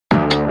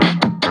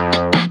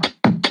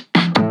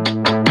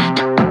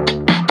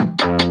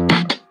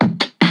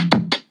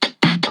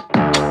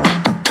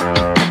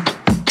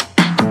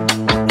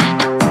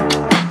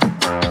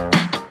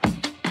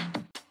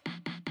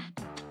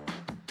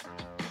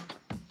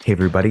Hey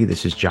everybody,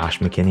 this is Josh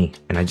McKinney,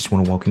 and I just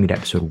want to welcome you to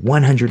episode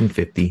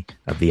 150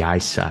 of the I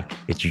Suck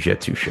at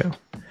Jiu-Jitsu show.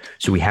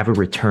 So we have a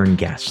return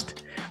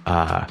guest,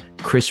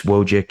 Chris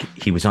Wojcik.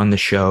 He was on the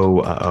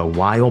show a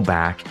while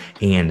back,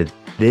 and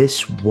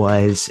this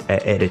was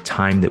at a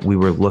time that we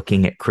were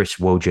looking at Chris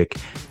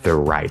Wojcik, the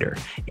writer,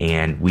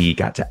 and we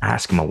got to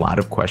ask him a lot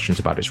of questions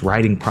about his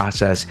writing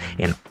process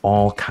and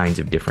all kinds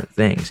of different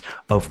things.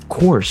 Of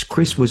course,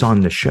 Chris was on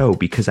the show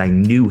because I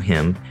knew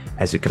him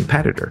as a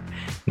competitor.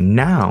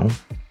 Now,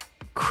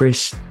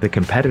 Chris, the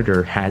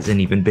competitor, has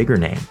an even bigger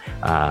name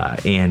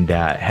and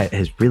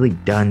has really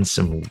done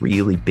some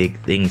really big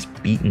things,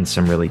 beaten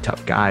some really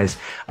tough guys.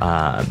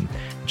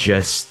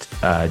 Just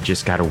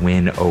got a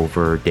win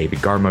over David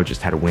Garmo,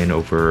 just had a win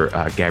over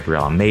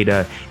Gabriel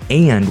Almeida.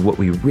 And what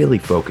we really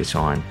focus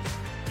on,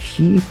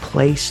 he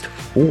placed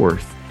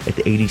fourth at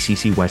the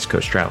ADCC West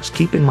Coast Trials.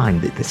 Keep in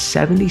mind that the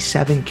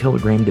 77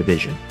 kilogram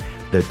division,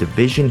 the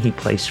division he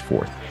placed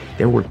fourth,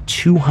 there were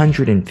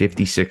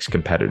 256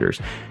 competitors.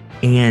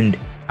 And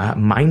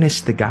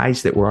minus the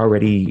guys that were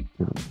already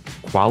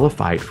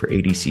qualified for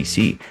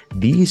ADCC,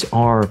 these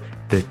are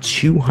the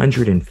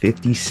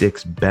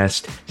 256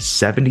 best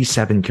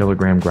 77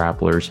 kilogram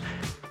grapplers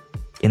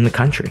in the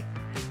country.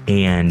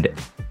 And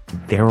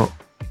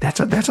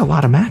that's a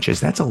lot of matches.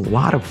 That's a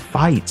lot of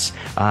fights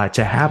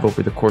to have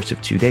over the course of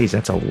 2 days.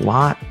 That's a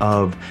lot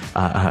of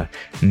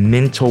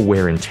mental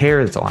wear and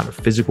tear. That's a lot of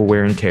physical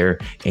wear and tear.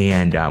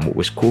 And what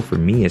was cool for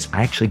me is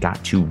I actually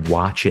got to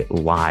watch it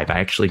live. I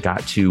actually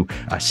got to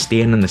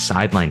stand on the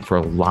sideline for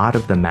a lot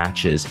of the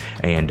matches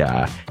and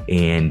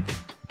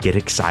get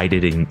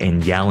excited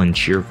and yell and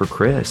cheer for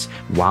Chris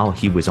while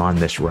he was on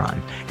this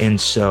run. And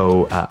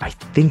so I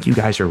think you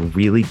guys are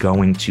really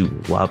going to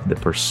love the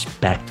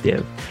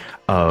perspective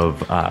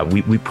of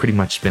we pretty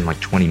much spend like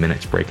 20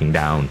 minutes breaking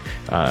down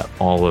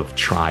all of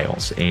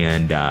trials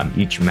and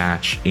each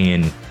match,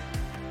 and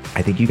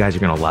I think you guys are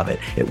going to love it.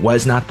 It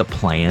was not the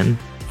plan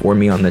for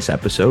me on this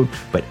episode,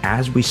 but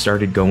as we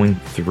started going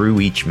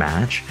through each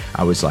match,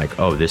 I was like,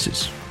 oh, this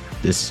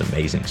is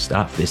amazing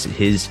stuff. This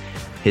is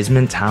his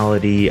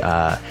mentality,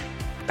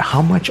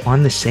 how much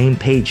on the same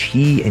page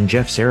he and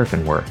Jeff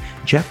Seraphin were.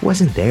 Jeff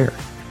wasn't there,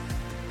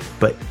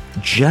 but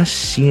just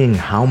seeing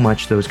how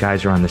much those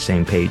guys are on the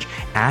same page,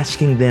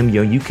 asking them,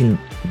 you can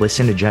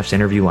listen to Jeff's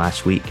interview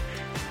last week,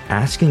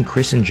 asking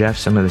Chris and Jeff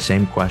some of the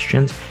same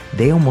questions,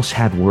 they almost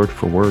had word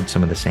for word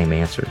some of the same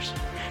answers.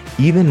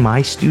 Even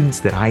my students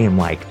that I am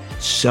like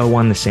so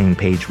on the same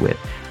page with,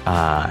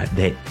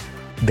 that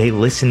they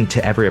listen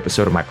to every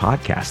episode of my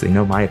podcast, they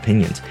know my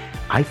opinions.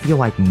 I feel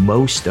like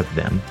most of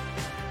them,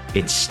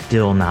 it's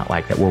still not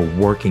like that. We're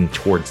working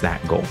towards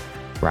that goal,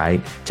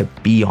 right? To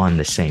be on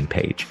the same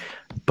page.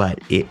 But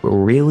it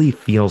really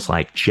feels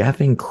like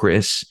Jeff and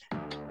Chris,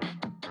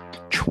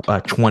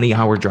 a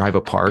 20-hour drive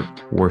apart,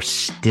 were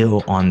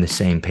still on the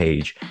same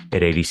page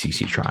at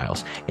ADCC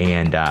Trials.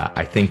 And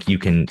I think you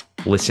can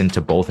listen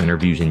to both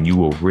interviews and you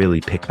will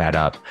really pick that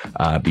up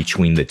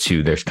between the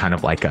two. There's kind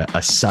of like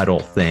a subtle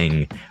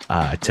thing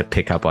to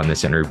pick up on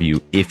this interview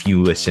if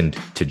you listened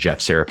to Jeff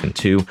Seraphin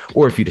too,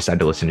 or if you decide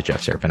to listen to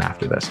Jeff Seraphin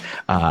after this.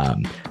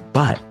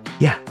 But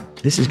yeah,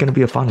 this is going to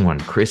be a fun one.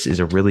 Chris is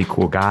a really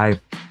cool guy.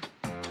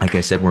 Like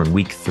I said, we're in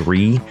week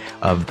 3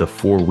 of the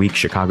 4-week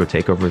Chicago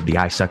takeover of the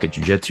I Suck at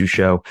Jiu-Jitsu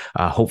show.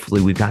 Hopefully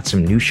we've got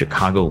some new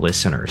Chicago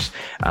listeners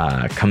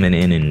coming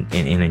in and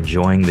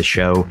enjoying the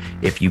show.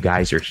 If you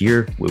guys are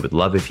here, we would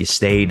love if you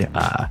stayed.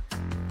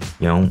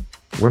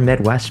 We're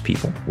Midwest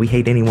people. We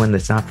hate anyone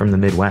that's not from the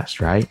Midwest,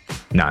 right?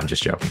 No, I'm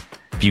just joking.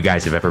 If you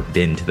guys have ever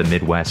been to the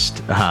Midwest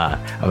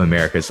of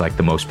America, it's like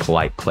the most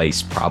polite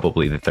place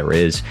probably that there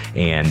is.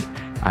 And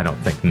I don't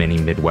think many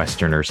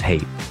Midwesterners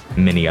hate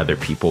many other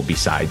people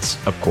besides,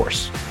 of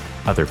course,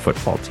 other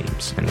football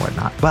teams and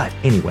whatnot. But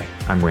anyway,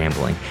 I'm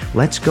rambling.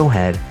 Let's go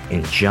ahead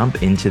and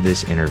jump into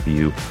this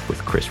interview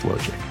with Chris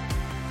Wojcik.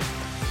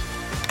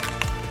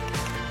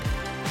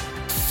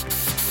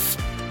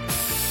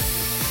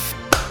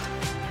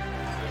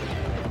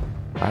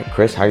 All right,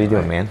 Chris, how are you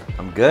doing, man?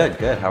 I'm good.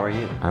 How are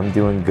you? I'm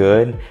doing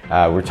good.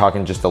 We're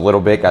talking just a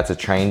little bit, got to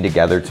train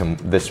together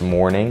this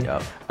morning.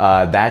 Yep.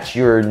 That's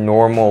your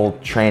normal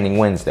training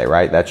Wednesday,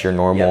 right? That's your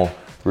normal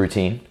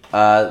routine?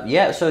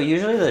 Yeah, so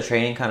usually the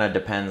training kind of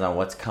depends on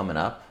what's coming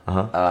up.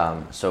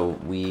 So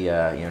we,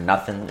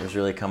 nothing is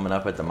really coming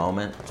up at the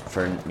moment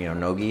for,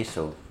 Nogi,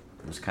 so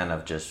it's kind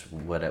of just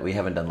we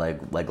haven't done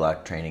leg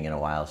lock training in a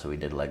while, so we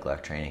did leg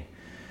lock training.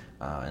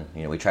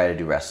 And we try to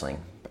do wrestling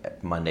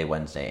Monday,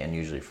 Wednesday, and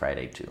usually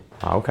Friday too.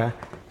 Okay,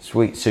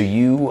 sweet. So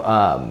you,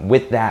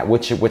 with that,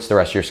 what's the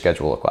rest of your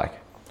schedule look like?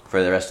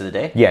 For the rest of the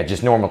day? Yeah,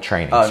 just normal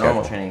training.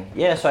 Normal training.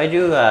 Yeah, so I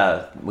do,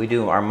 we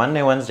do our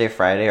Monday, Wednesday,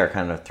 Friday are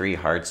kind of 3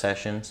 hard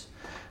sessions.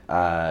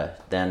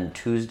 Then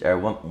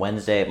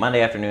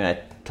Monday afternoon, I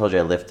told you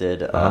I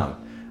lifted.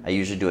 I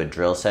usually do a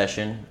drill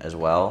session as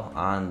well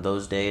on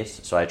those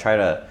days. So I try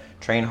to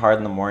train hard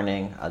in the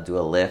morning. I'll do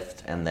a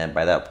lift, and then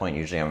by that point,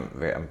 usually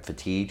I'm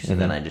fatigued. So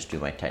then I just do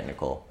my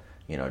technical,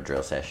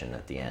 drill session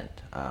at the end.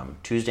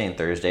 Tuesday and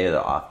Thursday are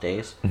the off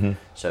days.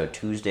 So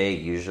Tuesday,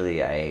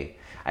 usually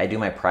I do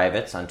my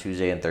privates on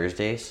Tuesday and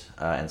Thursdays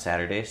and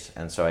Saturdays.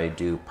 And so I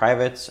do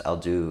privates. I'll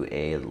do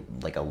a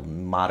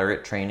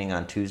moderate training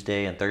on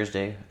Tuesday and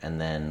Thursday.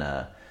 And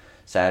then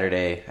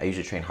Saturday, I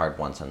usually train hard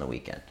once on the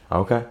weekend.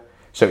 Okay.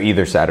 So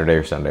either Saturday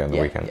or Sunday on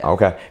the weekend. Yeah.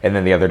 Okay. And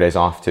then the other day's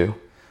off too?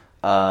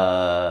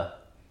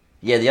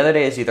 Yeah, the other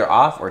day is either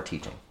off or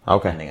teaching.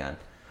 Okay. Depending on.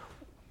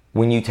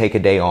 When you take a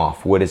day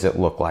off, what does it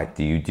look like?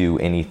 Do you do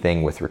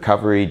anything with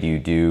recovery? Do you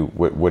do,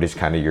 what is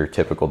kind of your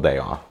typical day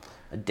off?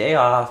 A day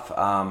off,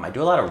 I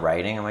do a lot of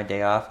writing on my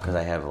day off because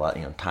I have a lot,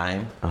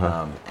 time,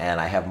 and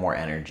I have more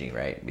energy,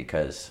 right?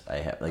 Because I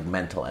have like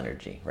mental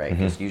energy, right?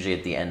 Because usually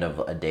at the end of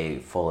a day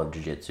full of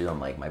jiu-jitsu, I'm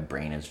like, my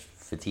brain is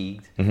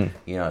fatigued,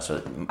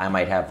 so I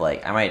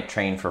might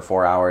train for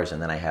 4 hours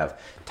and then I have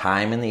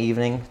time in the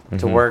evening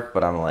to work,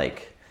 but I'm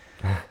like,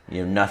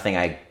 nothing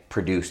I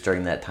produce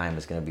during that time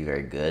is going to be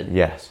very good.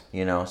 Yes.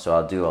 So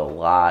I'll do a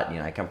lot,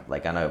 I can,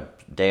 like on a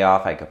day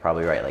off, I could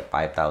probably write like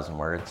 5,000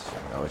 words,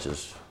 which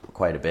is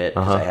quite a bit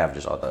because I have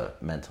just all the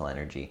mental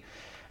energy.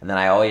 And then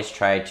I always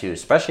try to,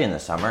 especially in the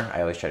summer,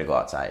 I always try to go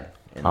outside.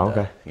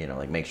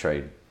 Make sure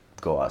I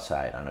go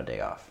outside on a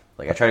day off.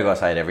 Like I try to go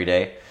outside every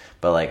day,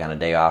 but like on a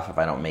day off, if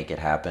I don't make it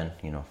happen,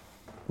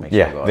 make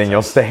sure I go outside. Then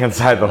you'll stay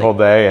inside the whole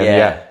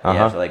day.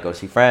 And so like go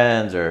see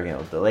friends or,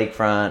 the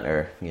lakefront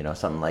or,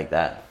 something like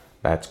that.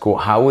 That's cool.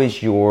 How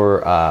is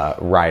your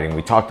writing?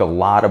 We talked a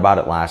lot about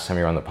it last time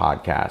you were on the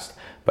podcast,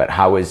 but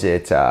how is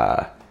it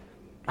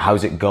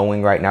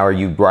going right now? Are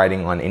you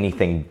writing on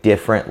anything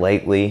different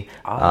lately?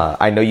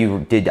 I know you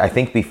did, I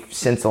think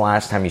since the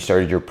last time you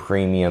started your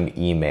premium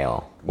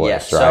email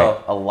list, right?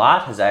 So a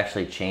lot has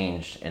actually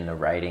changed in the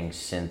writing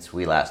since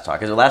we last talked.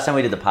 Because the last time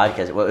we did the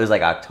podcast, it was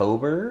like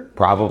October?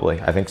 Probably,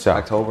 I think so.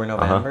 October,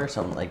 November,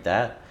 something like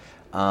that.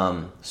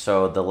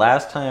 So the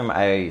last time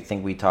I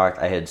think we talked,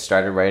 I had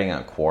started writing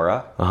on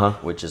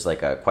Quora, which is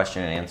like a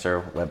question and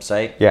answer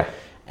website. Yeah.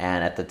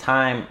 And at the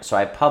time, so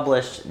I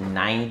published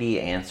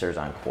 90 answers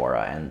on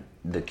Quora, and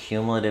the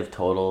cumulative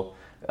total,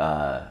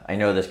 I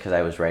know this because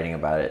I was writing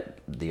about it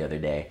the other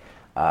day.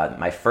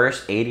 My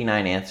first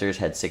 89 answers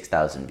had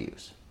 6,000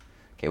 views,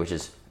 okay, which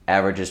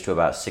averages to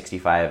about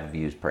 65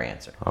 views per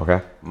answer.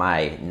 Okay.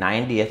 My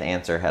 90th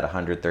answer had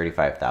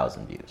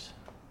 135,000 views.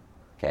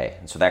 Okay,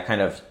 and so that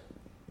kind of,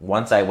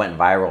 once I went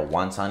viral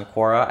once on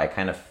Quora, I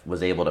kind of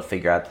was able to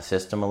figure out the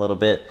system a little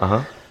bit.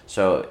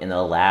 So in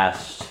the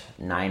last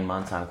 9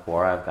 months on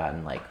Quora,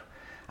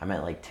 I'm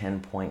at like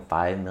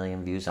 10.5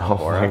 million views on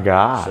Quora. Oh my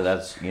gosh. So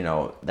that's,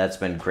 that's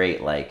been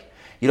great. Like,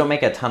 you don't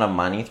make a ton of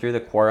money through the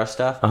Quora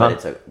stuff, but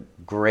it's a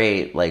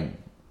great like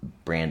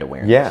brand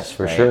awareness. Yes,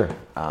 for sure.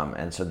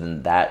 And so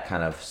then that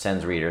kind of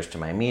sends readers to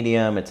my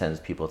Medium. It sends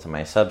people to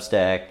my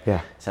Substack. Yeah.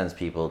 It sends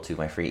people to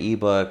my free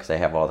ebook because I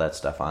have all that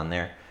stuff on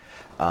there.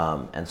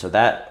 And so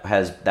that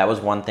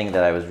was one thing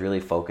that I was really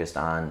focused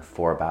on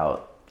for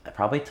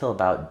probably till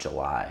about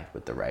July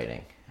with the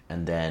writing.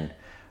 And then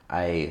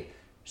I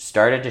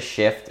started to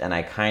shift, and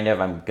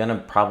I'm going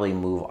to probably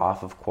move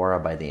off of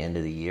Quora by the end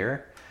of the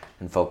year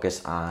and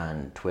focus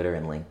on Twitter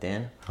and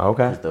LinkedIn.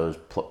 Okay. Because those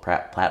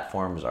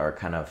platforms are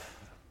kind of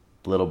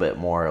a little bit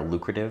more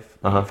lucrative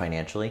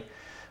financially.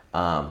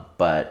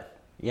 But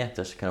yeah,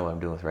 that's kind of what I'm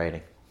doing with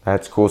writing.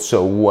 That's cool.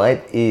 So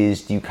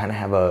do you kind of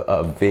have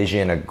a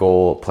vision, a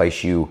goal, a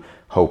place you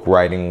hope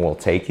writing will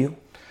take you?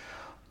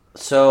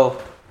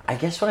 So I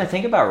guess when I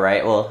think about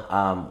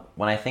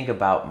when I think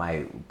about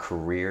my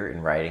career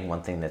in writing,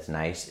 one thing that's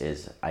nice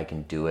is I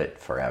can do it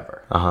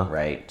forever,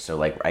 right? So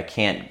like I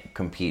can't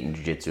compete in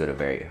jiu-jitsu at a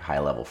very high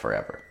level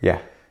forever. Yeah.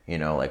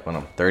 Like when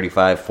I'm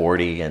 35,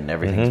 40 and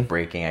everything's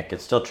breaking, I can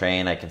still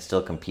train, I can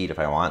still compete if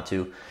I want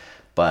to,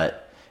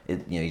 but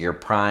your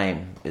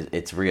prime,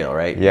 it's real,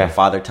 right? Yeah.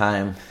 Father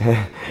time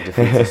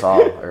defeats us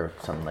all, or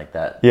something like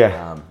that.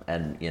 Yeah.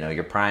 And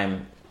your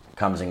prime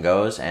comes and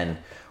goes, and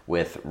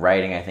with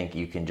writing, I think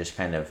you can just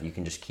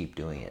keep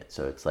doing it.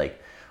 So it's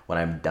like when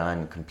I'm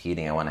done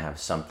competing, I want to have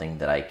something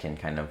that I can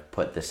kind of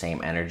put the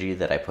same energy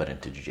that I put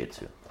into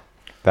jiu-jitsu.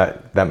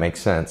 That makes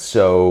sense.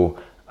 So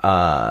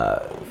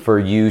for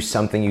you,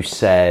 something you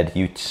said,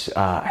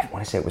 I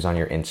want to say it was on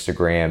your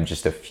Instagram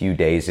just a few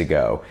days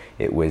ago.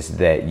 It was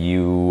that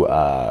you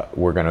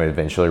were going to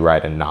eventually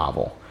write a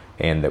novel,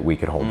 and that we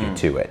could hold you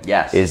to it.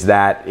 Yes. Is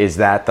that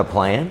the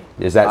plan?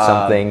 Is that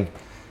something?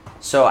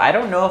 So I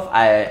don't know if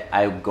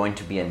I'm going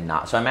to be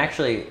so I'm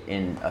actually,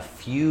 in a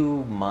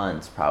few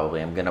months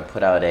probably, I'm going to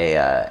put out a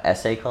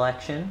essay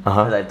collection.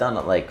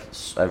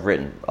 Because I've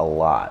written a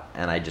lot,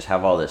 and I just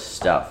have all this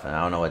stuff, and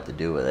I don't know what to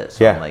do with it.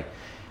 So I'm like,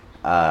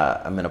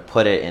 I'm going to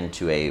put it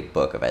into a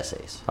book of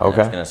essays. Okay. I'm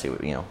just going to see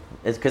what,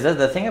 it's because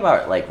the thing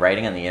about like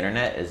writing on the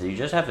internet is you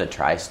just have to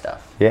try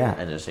stuff. Yeah.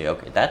 And just say,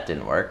 okay, that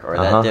didn't work, or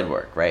that did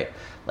work, right?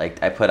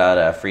 Like I put out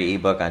a free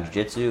ebook on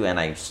jiu-jitsu, and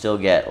I still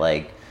get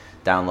like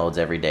downloads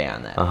every day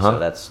on that. So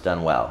that's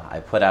done well. I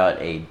put out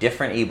a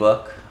different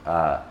ebook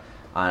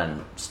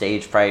on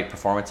stage fright,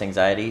 performance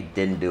anxiety,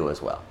 didn't do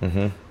as well.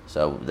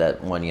 So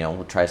that one,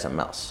 we'll try something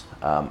else.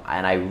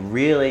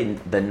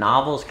 And the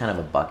novel's kind of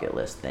a bucket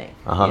list thing,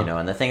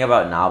 and the thing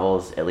about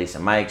novels, at least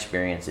in my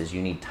experience, is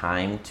you need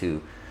time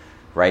to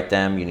write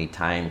them, you need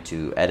time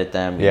to edit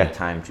them, you need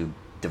time to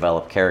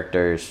develop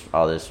characters,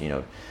 all this,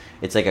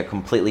 it's like a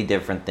completely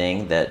different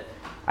thing that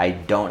I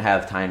don't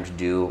have time to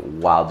do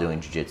while doing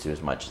jiu-jitsu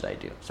as much as I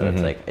do. So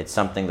it's like, it's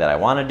something that I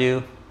want to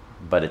do,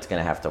 but it's going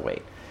to have to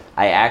wait.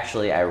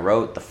 I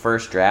wrote the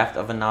first draft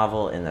of a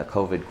novel in the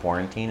COVID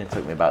quarantine. It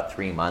took me about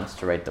 3 months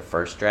to write the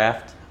first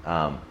draft.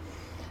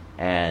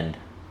 And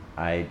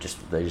it's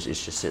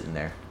just sitting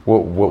there.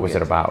 What was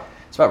it about?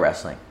 It's about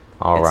wrestling.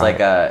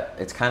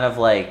 It's kind of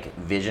like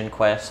Vision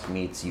Quest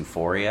meets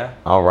Euphoria.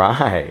 All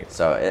right.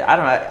 So I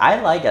don't know. I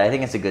like it. I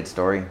think it's a good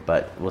story,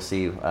 but we'll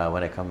see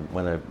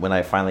when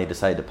I finally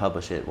decide to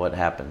publish it, what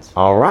happens.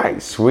 All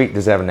right. Sweet.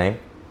 Does it have a name?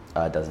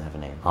 It doesn't have a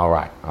name. All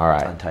right.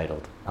 It's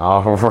untitled.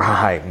 All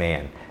right,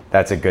 man.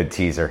 That's a good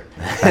teaser.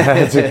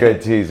 That's a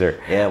good teaser.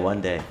 Yeah,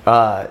 one day.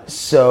 I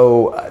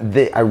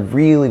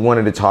really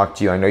wanted to talk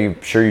to you. I know you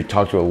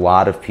talked to a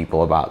lot of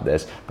people about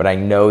this, but I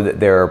know that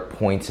there are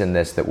points in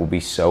this that will be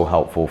so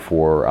helpful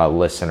for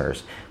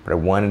listeners. But I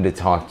wanted to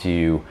talk to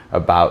you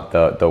about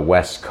the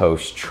West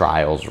Coast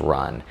Trials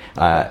run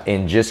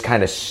and just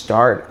kind of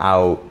start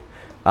out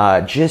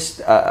just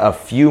a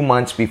few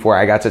months before.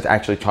 I got to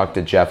actually talk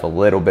to Jeff a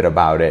little bit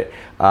about it.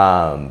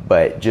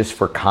 But just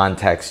for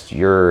context,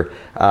 you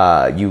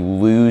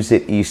lose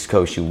at East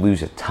Coast, you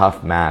lose a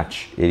tough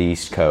match at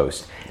East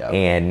Coast,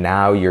 and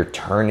now you're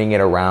turning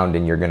it around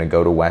and you're going to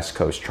go to West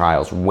Coast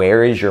Trials.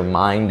 Where is your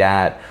mind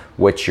at?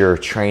 What's your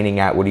training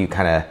at? What do you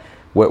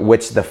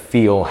what's the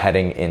feel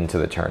heading into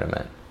the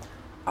tournament?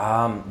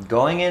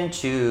 Going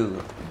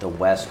into the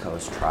West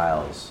Coast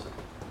Trials,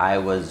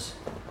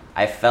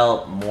 I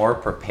felt more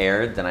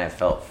prepared than I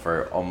felt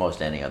for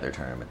almost any other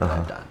tournament that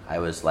I've done. I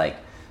was like,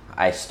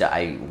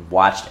 I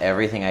watched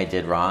everything I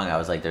did wrong. I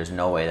was like, there's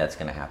no way that's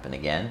going to happen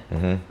again.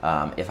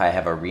 If I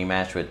have a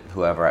rematch with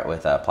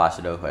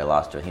Placido, who I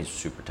lost to, he's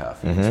super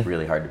tough. It's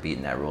really hard to beat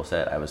in that rule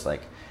set. I was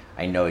like,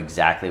 I know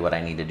exactly what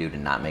I need to do to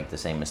not make the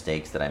same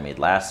mistakes that I made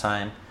last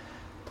time.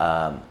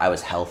 I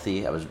was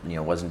healthy. I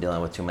wasn't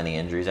dealing with too many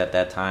injuries at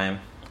that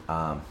time.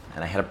 And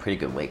I had a pretty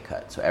good weight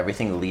cut. So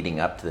everything leading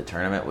up to the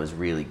tournament was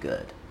really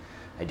good.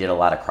 I did a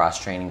lot of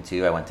cross training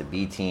too. I went to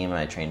B team.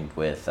 I trained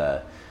with,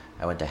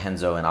 I went to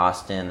Henzo in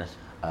Austin.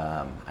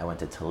 I went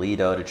to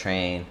Toledo to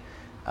train.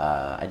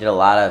 I did a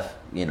lot of,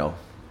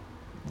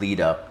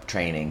 lead up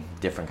training,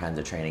 different kinds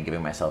of training,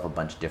 giving myself a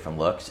bunch of different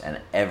looks. And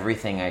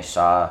everything I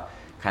saw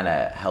kind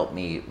of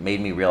made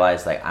me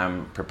realize like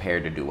I'm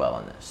prepared to do well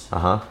in this.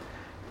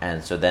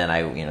 And so then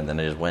I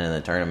just went in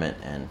the tournament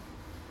and,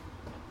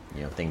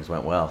 things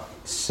went well.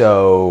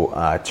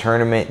 So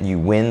tournament, you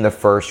win the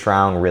first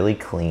round really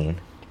clean.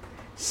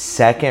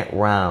 Second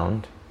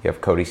round, you have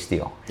Cody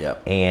Steele.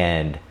 Yep.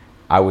 And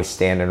I was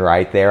standing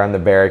right there on the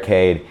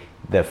barricade.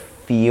 The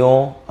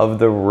feel of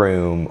the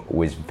room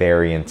was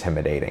very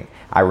intimidating.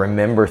 I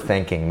remember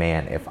thinking,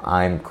 man, if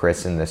I'm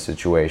Chris in this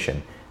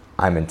situation,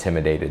 I'm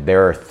intimidated.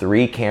 There are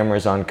 3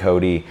 cameras on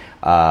Cody.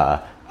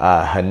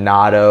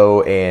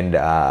 Hanato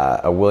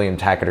and William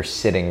Tackett are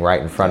sitting right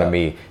in front of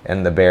me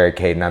in the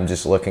barricade, and I'm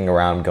just looking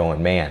around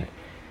going, man,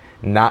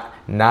 not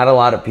a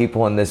lot of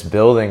people in this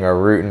building are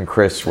rooting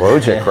Chris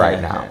Wojcik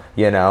right now,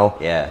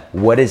 Yeah.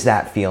 What is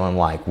that feeling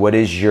like? What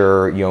is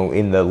your,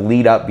 in the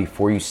lead up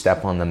before you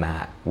step on the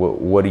mat,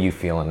 what are you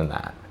feeling in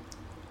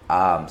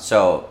that?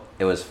 So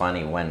it was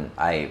funny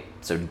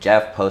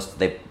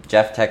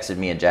Jeff texted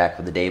me and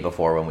Jack the day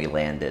before when we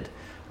landed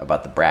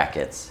about the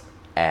brackets,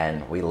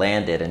 and we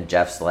landed and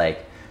Jeff's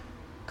like,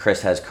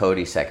 Chris has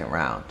Cody second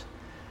round.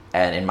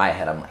 And in my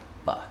head, I'm like,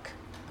 fuck,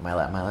 am I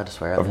allowed to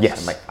swear on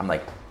this? Yes. I'm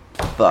like,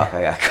 fuck,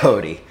 I got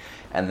Cody.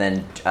 And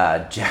then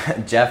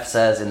Jeff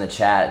says in the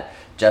chat,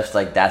 Jeff's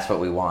like, that's what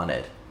we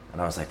wanted.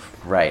 And I was like,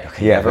 right,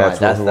 okay, never mind.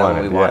 That's what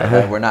we wanted.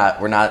 Yeah.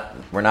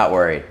 We're not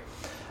worried.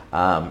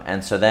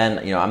 And so then,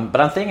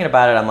 I'm thinking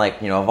about it. I'm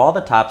like, of all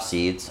the top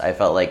seeds, I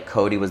felt like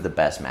Cody was the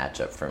best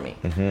matchup for me.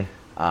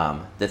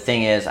 The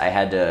thing is, I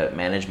had to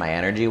manage my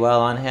energy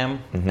well on him,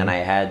 and I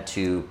had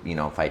to,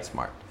 fight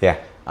smart. Yeah.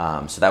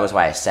 So that was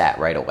why I sat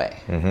right away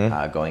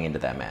going into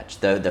that match.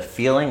 The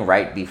feeling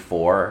right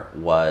before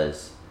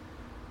was,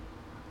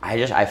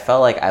 I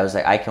felt like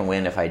I can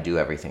win if I do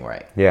everything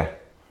right. Yeah.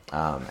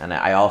 And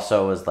I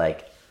also was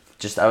like,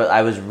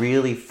 I was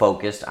really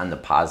focused on the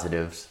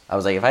positives. I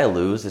was like, if I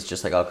lose, it's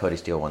just like, Cody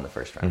Steele won the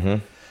first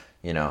round.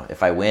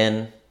 If I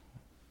win,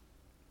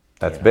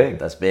 that's big.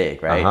 That's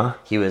big, right?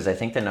 He was, I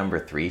think, the number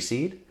 3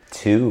 seed.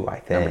 2, I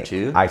think. Number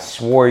 2? I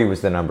swore he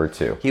was the number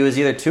 2. He was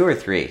either 2 or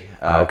 3.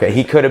 Okay,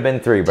 he could have been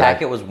 3, but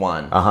Tackett was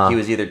 1. He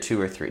was either 2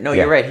 or 3. No,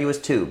 you're right. He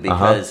was 2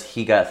 because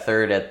he got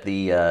 3rd at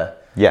the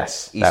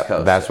East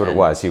Coast. That's what it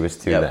was. He was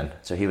 2 then.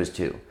 So he was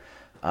 2.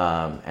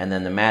 And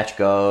then the match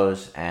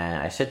goes,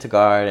 and I sit to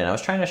guard, and I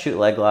was trying to shoot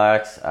leg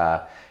locks.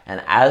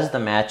 And as the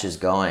match is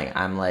going,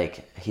 I'm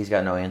like, he's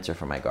got no answer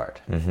for my guard.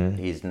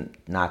 He's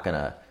not going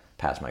to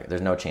pass my guard.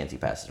 There's no chance he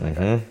passes my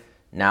guard.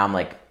 Now I'm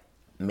like,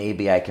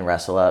 maybe I can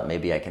wrestle up,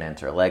 maybe I can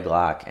enter a leg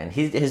lock. And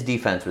his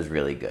defense was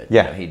really good.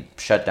 Yeah. You know, he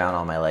shut down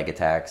all my leg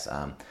attacks.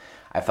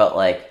 I felt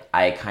like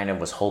I kind of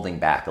was holding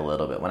back a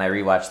little bit. When I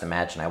rewatched the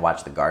match and I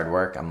watched the guard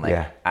work, I'm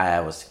like,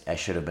 I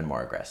should have been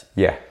more aggressive.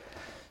 Yeah.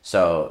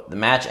 So the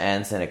match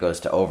ends and it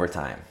goes to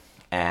overtime.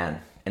 And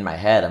in my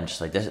head, I'm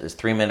just like, this is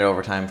 3-minute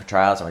overtime for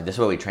trials. I'm like, this is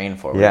what we train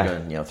for. We're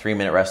doing,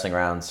 3-minute wrestling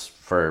rounds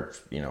for,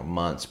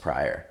 months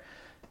prior.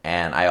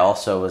 And I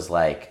also was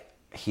like,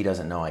 he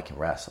doesn't know I can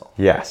wrestle.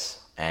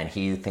 Yes. And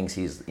he thinks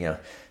he's, the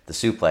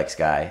suplex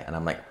guy. And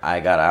I'm like,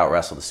 I got to out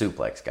wrestle the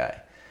suplex guy.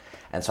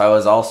 And so I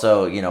was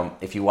also,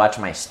 if you watch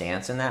my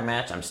stance in that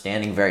match, I'm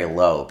standing very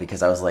low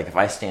because I was like, if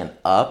I stand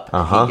up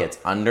and he gets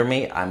under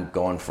me, I'm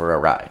going for a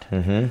ride.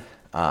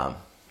 Mm-hmm.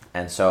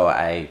 And so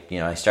I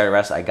started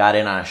wrestling. I got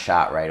in on a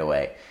shot right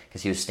away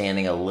because he was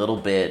standing a little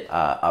bit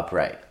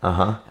upright.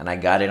 And I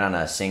got in on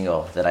a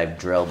single that I've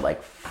drilled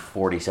like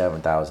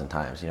 47,000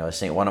 times.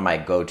 One of my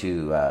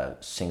go-to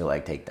single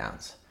leg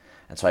takedowns.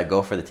 And so I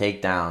go for the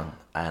takedown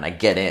and I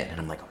get in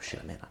and I'm like, oh shit,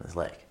 I'm in on his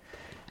leg.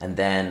 And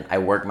then I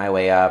work my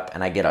way up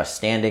and I get a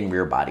standing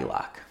rear body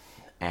lock.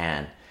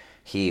 And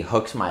he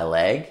hooks my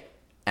leg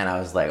and I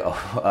was like,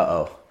 oh,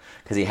 uh-oh.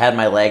 Because he had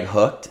my leg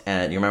hooked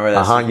and you remember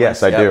that?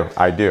 Yes,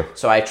 I do.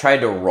 So I tried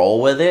to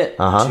roll with it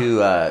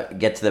to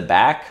get to the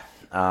back.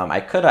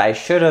 I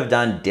should have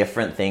done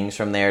different things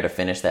from there to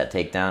finish that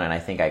takedown. And I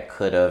think I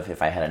could have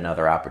if I had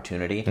another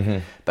opportunity. Mm-hmm.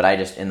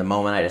 But in the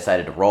moment I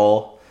decided to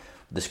roll.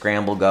 The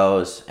scramble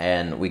goes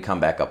and we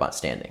come back up on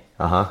standing.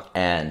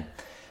 And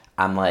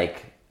I'm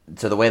like,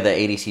 so the way the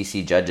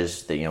ADCC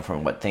judges,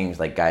 from what things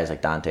like guys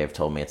like Dante have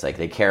told me, it's like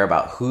they care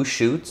about who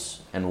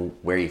shoots and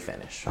where you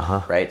finish,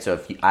 right? So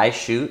if I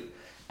shoot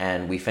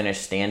and we finish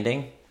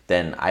standing,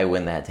 then I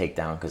win that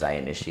takedown because I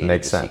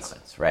initiated the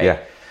sequence, right? Yeah.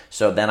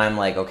 So then I'm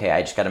like, okay,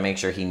 I just got to make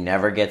sure he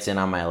never gets in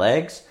on my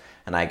legs,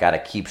 and I got to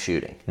keep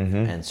shooting. Mm-hmm.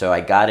 And so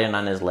I got in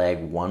on his leg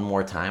one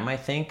more time, I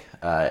think,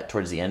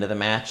 towards the end of the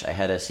match. I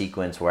had a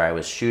sequence where I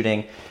was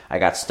shooting. I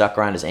got stuck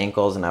around his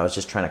ankles, and I was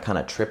just trying to kind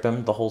of trip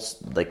him the whole,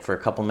 for a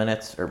couple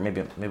minutes, or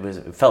maybe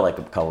it felt like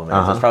a couple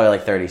minutes. It was probably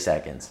like 30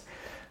 seconds.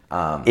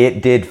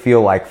 It did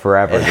feel like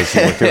forever that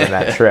you were doing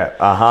that trip.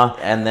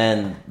 And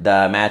then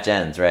the match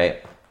ends,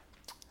 right?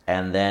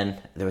 And then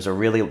there was a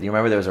really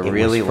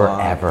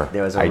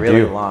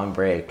long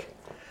break.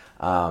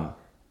 And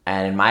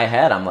in my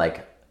head, I'm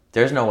like,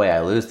 there's no way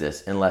I lose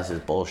this unless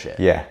it's bullshit.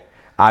 Yeah.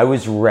 I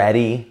was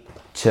ready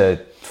to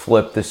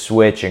flip the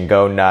switch and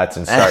go nuts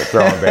and start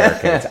throwing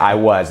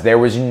barricades. There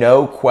was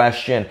no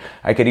question.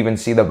 I could even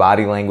see the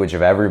body language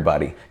of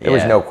everybody. There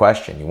was no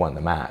question you won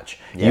the match.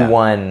 Yeah.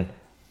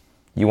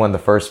 You won the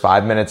first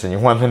 5 minutes and you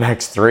won the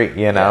next 3,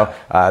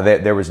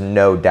 there was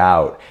no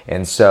doubt.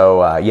 And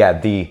so,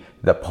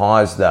 the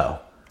pause though.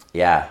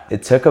 Yeah.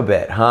 It took a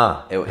bit,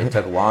 huh? It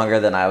took longer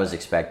than I was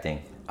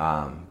expecting.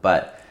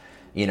 But,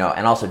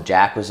 and also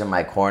Jack was in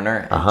my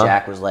corner and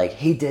Jack was like,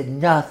 he did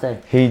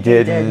nothing. He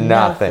did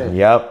nothing.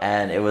 Yep.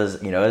 And it was,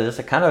 it was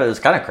kind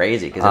of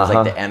crazy because it was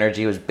like the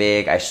energy was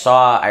big.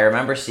 I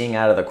remember seeing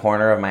out of the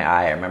corner of my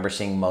eye, I remember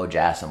seeing Mo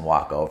Jassim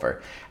walk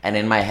over. And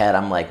in my head,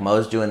 I'm like,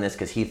 Mo's doing this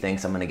because he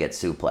thinks I'm going to get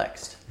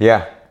suplexed.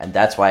 Yeah. And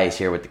that's why he's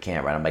here with the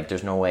camera. And I'm like,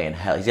 there's no way in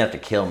hell. He's going to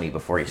have to kill me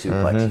before he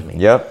suplexes me.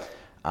 Yep.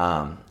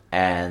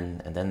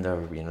 And then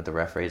the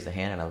ref raised the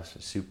hand and I was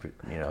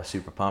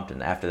super pumped.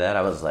 And after that,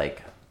 I was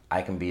like,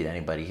 I can beat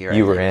anybody here.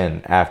 You were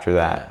in after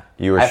that.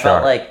 Yeah. You were sharp. I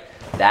felt like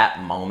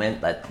that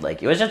moment,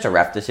 it was just a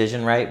ref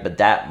decision, right? But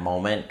that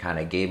moment kind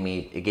of gave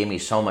me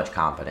so much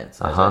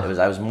confidence.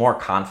 I was more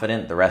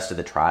confident the rest of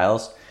the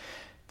trials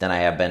than I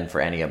have been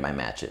for any of my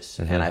matches.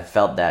 Mm-hmm. And I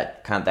felt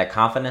that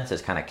confidence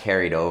has kind of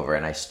carried over,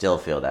 and I still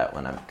feel that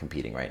when I'm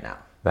competing right now.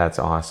 That's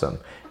awesome.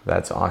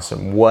 Let's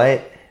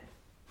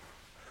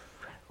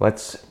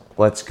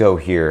go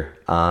here.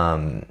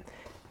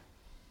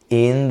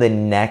 In the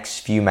next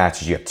few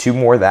matches, you have 2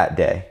 more that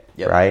day,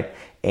 right?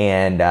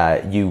 And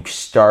you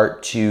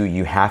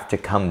have to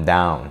come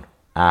down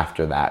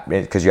after that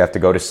because you have to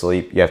go to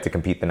sleep. You have to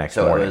compete the next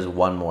morning. So it was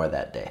 1 more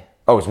that day.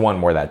 Oh, it was 1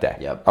 more that day.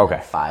 Yep.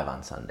 Okay. 5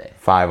 on Sunday.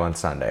 5 on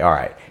Sunday. All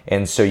right.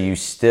 And so you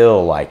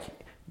still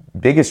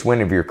biggest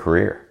win of your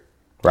career,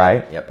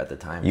 right? Yep. At the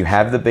time. You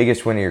have the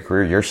biggest win of your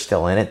career. You're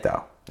still in it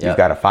though. Yep. You've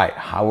got to fight.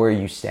 How are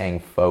you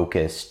staying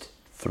focused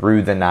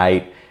through the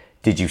night?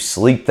 Did you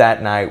sleep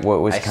that night?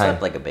 I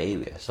slept like a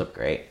baby. I slept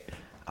great.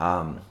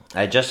 I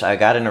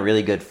got in a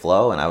really good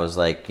flow, and I was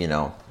like,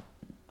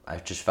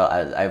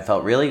 I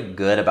felt really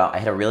good about. I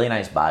had a really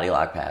nice body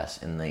lock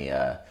pass in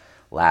the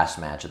last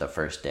match of the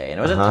first day, and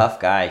it was a tough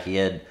guy. He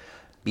had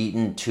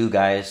beaten 2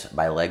 guys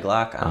by leg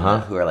lock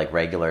who are like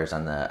regulars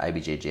on the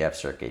IBJJF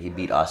circuit. He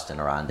beat Austin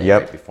Arande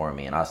right before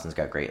me, and Austin's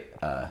got great.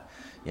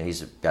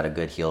 He's got a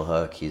good heel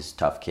hook. He's a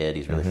tough kid.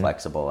 He's really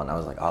flexible, and I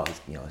was like, oh,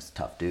 he's a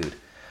tough dude.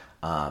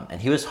 And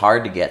he was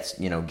hard to get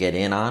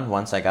in on.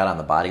 Once I got on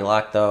the body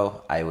lock,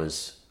 though, I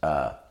was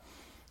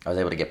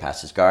able to get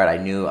past his guard. I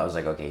was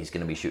like, okay, he's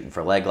going to be shooting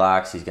for leg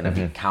locks. He's going to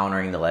be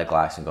countering the leg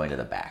locks and going to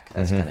the back.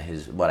 That's kind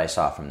of what I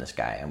saw from this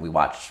guy. And we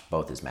watched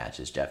both his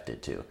matches. Jeff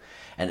did too.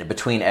 And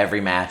between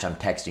every match, I'm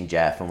texting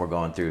Jeff, and we're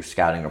going through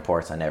scouting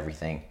reports on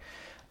everything.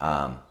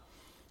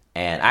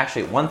 And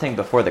actually, one thing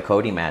before the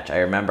Cody match, I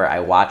remember I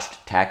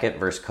watched Tackett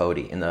versus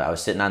Cody. I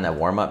was sitting on that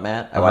warm-up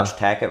mat. I watched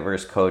Tackett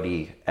versus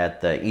Cody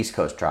at the East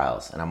Coast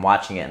Trials, and I'm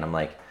watching it, and I'm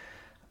like,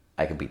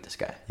 I could beat this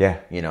guy. Yeah.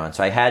 You know, and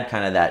so I had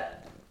kind of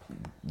that,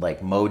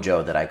 like,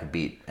 mojo that I could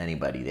beat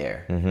anybody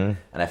there. Mm-hmm.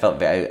 And I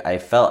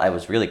felt I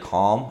was really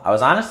calm. I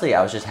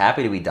was just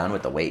happy to be done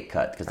with the weight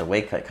cut, because the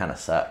weight cut kind of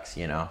sucks,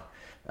 you know.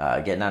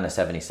 Getting down to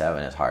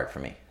 77 is hard for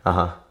me.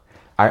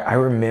 I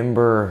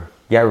remember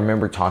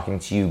talking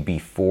to you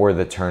before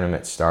the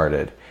tournament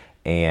started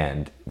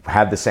and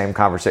had the same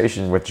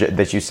conversation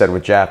that you said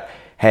with Jeff.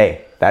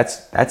 Hey,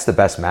 that's the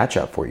best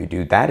matchup for you,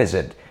 dude. That is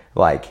it.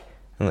 Like,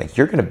 I'm like,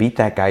 you're going to beat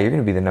that guy. You're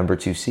going to be the number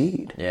 2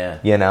 seed. Yeah.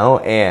 You know?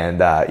 And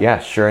yeah,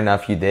 sure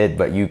enough, you did.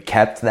 But you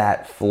kept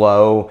that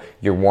flow.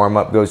 Your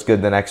warm-up goes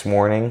good the next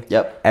morning.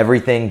 Yep.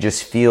 Everything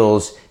just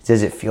feels,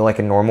 does it feel like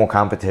a normal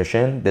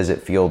competition? Does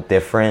it feel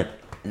different?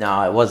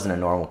 No, it wasn't a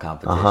normal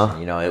competition.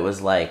 You know,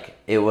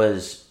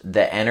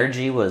 the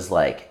energy was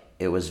like,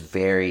 it was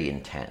very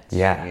intense.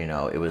 Yeah. You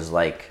know, it was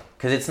like,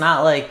 because it's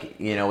not like,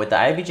 you know, with the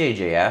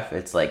IBJJF,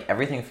 it's like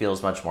everything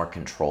feels much more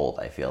controlled,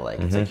 I feel like.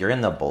 It's like you're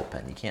in the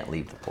bullpen. You can't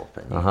leave the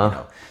bullpen. You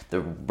know,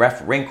 the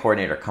ring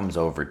coordinator comes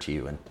over to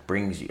you and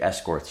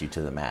escorts you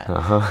to the mat.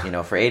 You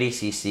know, for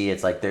ADCC,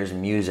 it's like there's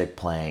music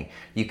playing.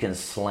 You can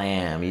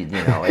slam. You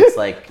know, it's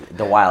like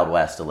the Wild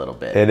West a little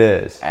bit. It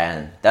is.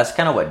 And that's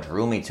kind of what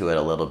drew me to it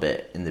a little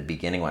bit in the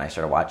beginning when I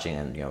started watching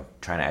and, you know,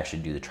 trying to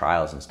actually do the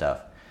trials and stuff.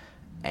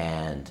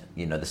 And,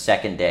 you know, the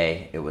second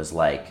day, it was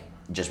like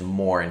just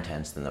more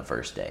intense than the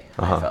first day,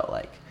 I felt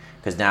like.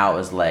 Because now it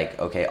was like,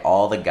 okay,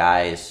 all the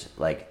guys,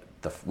 like,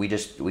 we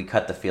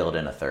cut the field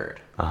in a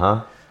third.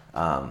 And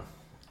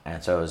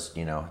so it was,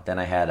 you know, then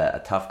I had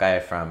a tough guy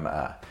from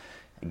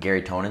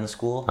Gary Tonon's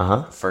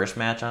school, first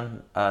match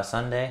on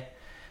Sunday.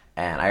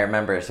 And I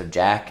remember, so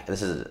Jack,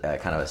 this is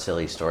kind of a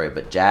silly story,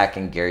 but Jack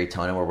and Gary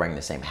Tonon were wearing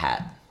the same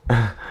hat.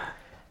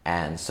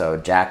 And so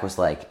Jack was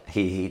like,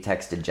 he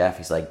texted Jeff.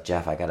 He's like,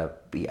 Jeff, I'm going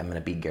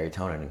to beat Gary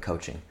Tonon in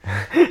coaching.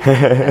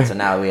 And so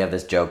now we have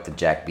this joke that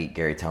Jack beat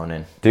Gary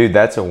Tonon. Dude,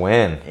 that's a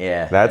win.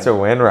 Yeah. That's a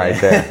win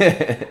right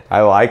there.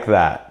 I like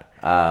that.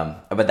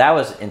 But that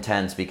was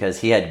intense because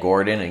he had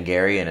Gordon and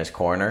Gary in his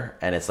corner.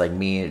 And it's like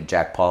me,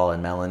 Jack Paul,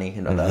 and Melanie,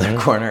 you know, the other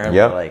corner. And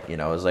we're like, you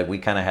know, it was like we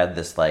kind of had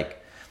this,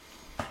 like,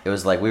 it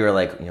was like we were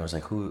like, you know, it was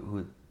like,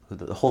 who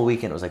the whole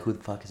weekend it was like, who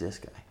the fuck is this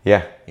guy?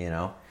 Yeah. You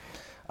know?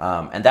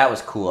 And that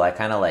was cool. I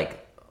kind of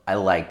I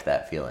liked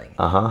that feeling.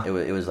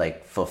 It was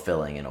like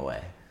fulfilling in a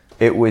way.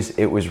 It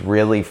was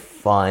really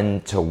fun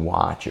to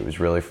watch. It was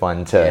really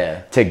fun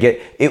to get.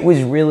 It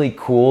was really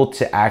cool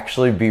to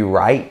actually be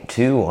right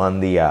too on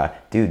the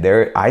dude.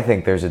 I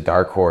think there's a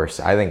dark horse.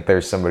 I think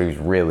there's somebody who's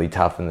really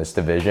tough in this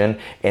division.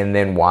 And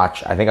then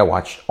I think I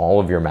watched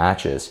all of your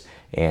matches,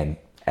 and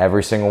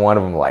every single one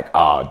of them, like,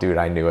 oh, dude,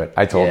 I knew it.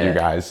 I told you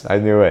guys, I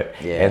knew it.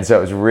 Yeah. And so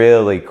it was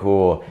really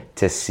cool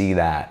to see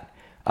that.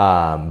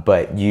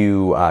 But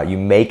you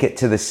make it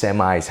to the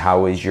semis.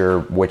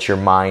 What's your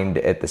mind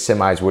at the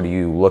semis? What are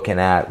you looking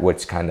at? Where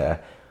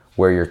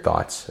are your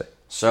thoughts?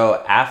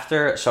 So I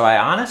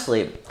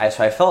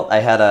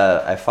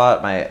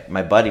fought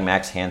my buddy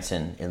Max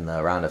Hansen in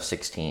the round of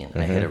 16.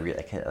 And I hit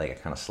a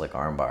kind of slick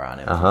armbar on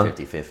him from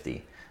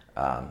 50-50.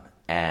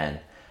 And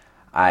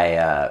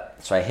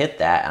I hit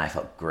that and I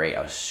felt great.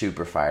 I was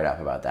super fired up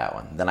about that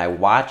one. Then I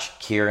watched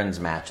Kieran's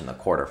match in the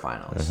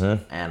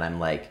quarterfinals, and I'm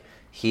like,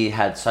 he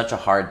had such a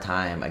hard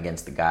time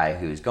against the guy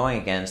who's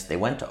going against. They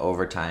went to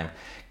overtime.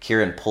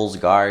 Kieran pulls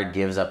guard,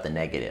 gives up the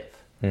negative.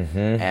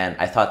 And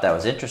I thought that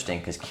was interesting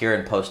because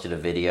Kieran posted a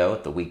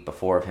video the week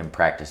before of him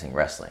practicing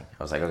wrestling.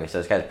 I was like, okay, so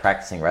this guy's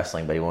practicing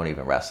wrestling, but he won't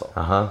even wrestle.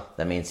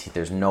 That means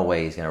there's no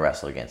way he's going to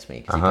wrestle against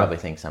me because he probably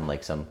thinks I'm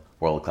like some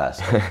world-class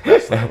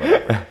wrestler or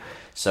whatever.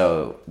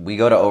 So we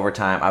go to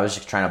overtime. I was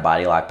just trying to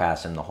body lock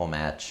past him the whole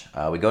match.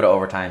 We go to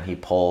overtime. He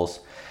pulls.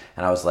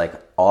 And I was like,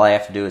 all I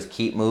have to do is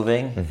keep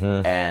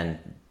moving and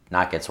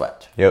not get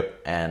swept.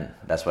 Yep. And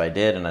that's what I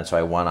did. And then so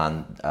I won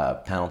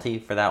on penalty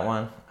for that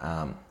one.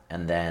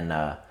 And then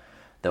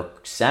the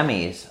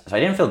semis, so I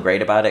didn't feel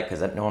great about it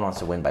because no one wants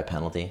to win by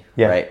penalty,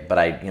 right? But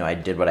I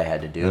did what I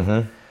had to do.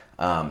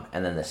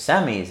 And then the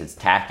semis, it's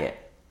Tackett.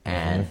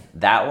 And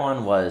that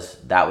was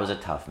a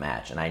tough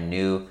match. And I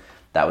knew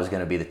that was going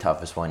to be the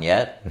toughest one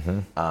yet.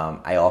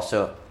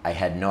 I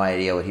had no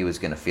idea what he was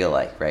going to feel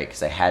like, right?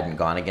 Because I hadn't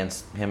gone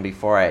against him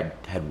before. I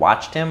had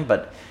watched him,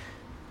 but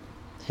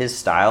his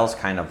style's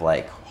kind of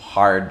like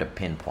hard to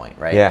pinpoint,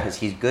 right? Yeah. Because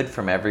he's good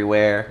from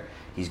everywhere.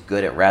 He's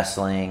good at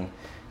wrestling.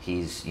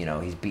 He's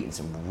beaten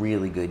some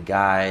really good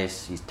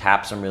guys. He's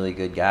tapped some really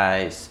good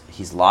guys.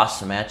 He's lost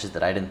some matches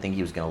that I didn't think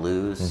he was going to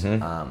lose.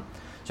 So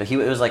it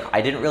was like I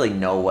didn't really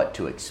know what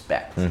to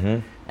expect.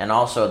 And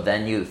also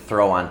then you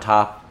throw on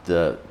top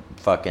the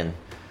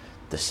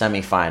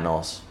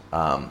semifinals,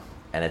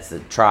 and it's the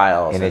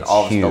trials, and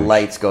all the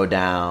lights go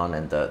down,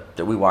 and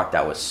we walked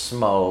out with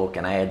smoke,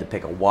 and I had to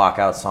pick a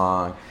walkout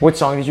song. What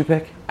song did you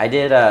pick? I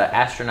did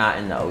Astronaut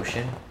in the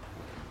Ocean.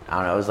 I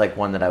don't know. It was like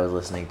one that I was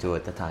listening to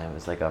at the time. It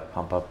was like a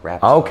pump up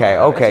rap. Okay,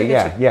 song. okay,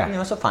 yeah. You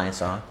know, it's a fine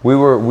song. We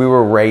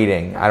were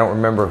rating. I don't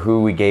remember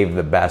who we gave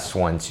the best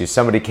one to.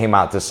 Somebody came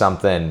out to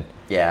something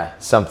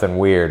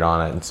weird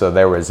on it, and so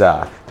there was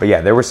but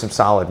yeah, there were some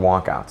solid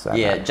walkouts that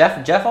night.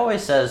 Jeff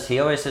always says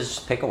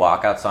just pick a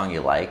walkout song you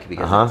like,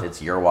 because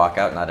it's your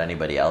walkout, not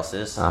anybody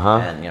else's.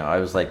 And I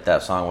was like,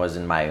 that song was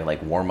in my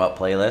like warm up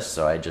playlist,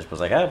 so I just was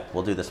like,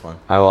 we'll do this one.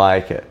 I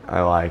like it.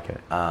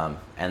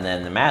 And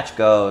then the match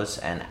goes,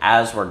 and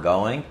as we're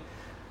going,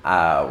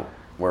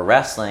 we're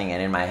wrestling,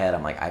 and in my head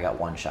I'm like, I got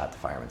one shot to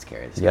fireman's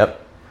carry this guy.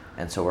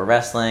 And so we're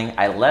wrestling.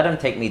 I let him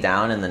take me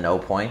down in the no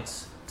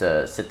points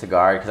to sit to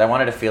guard, because I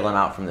wanted to feel him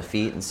out from the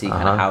feet and see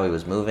kind of how he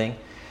was moving.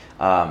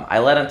 I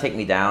let him take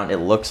me down. It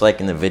looks like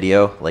in the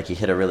video like he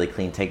hit a really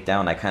clean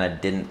takedown. I kind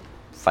of didn't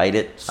fight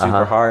it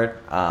super hard.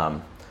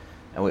 And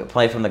we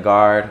play from the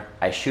guard.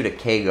 I shoot a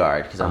K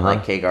guard, because I'm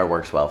like, K guard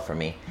works well for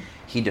me.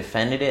 He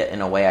defended it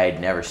in a way I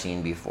had never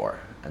seen before,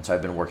 and so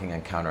I've been working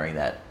on countering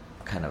that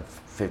kind of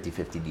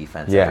 50-50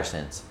 defense ever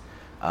since.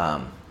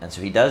 And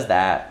so he does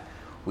that.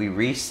 We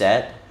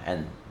reset,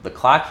 and the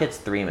clock hits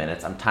 3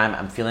 minutes.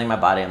 I'm feeling my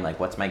body. I'm like,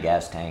 what's my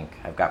gas tank?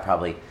 I've got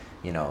probably,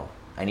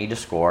 I need to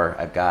score.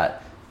 I've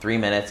got 3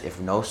 minutes. If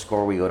no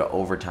score, we go to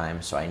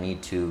overtime. So I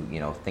need to,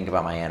 think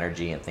about my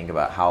energy and think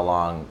about how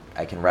long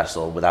I can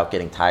wrestle without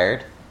getting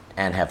tired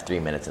and have 3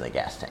 minutes in the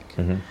gas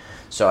tank.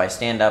 So I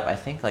stand up, I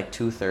think like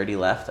 2:30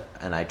 left,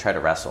 and I try to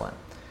wrestle him.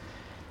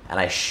 And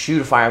I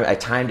shoot a fire. I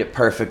timed it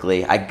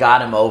perfectly. I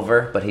got him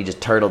over, but he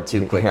just turtled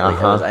too quickly.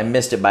 I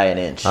missed it by an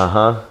inch.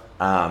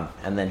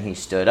 And then he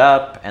stood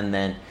up, and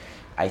then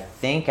I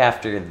think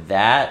after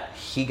that,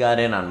 he got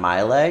in on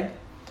my leg,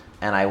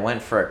 and I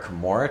went for a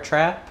Kimura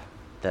trap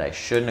that I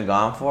shouldn't have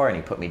gone for, and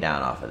he put me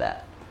down off of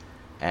that.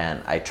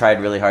 And I tried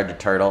really hard to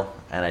turtle,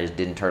 and I just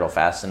didn't turtle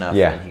fast enough,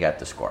 and he got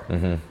the score.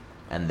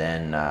 And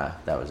then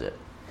that was it.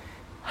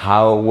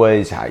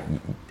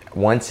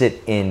 Once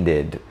it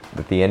ended,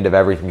 at the end of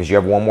everything, because you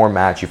have one more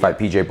match, you fight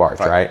PJ Barch,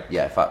 right?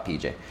 Yeah, I fought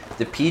PJ.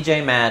 The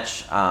PJ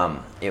match,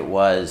 it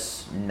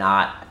was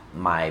not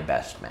my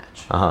best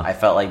match. I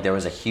felt like there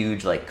was a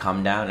huge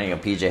come down,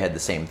 and PJ had the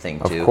same thing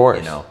too. Of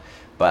course.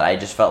 But I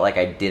just felt like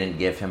I didn't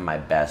give him my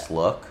best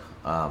look.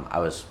 I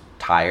was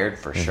tired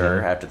for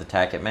sure after the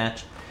Tackett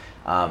match.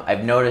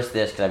 I've noticed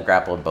this because I've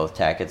grappled both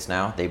Tacketts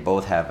now. They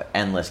both have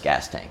endless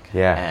gas tank.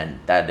 And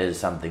that is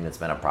something that's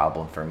been a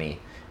problem for me,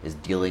 is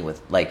dealing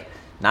with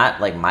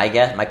not like my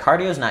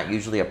cardio is not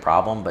usually a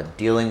problem, but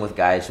dealing with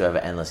guys who have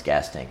an endless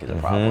gas tank is a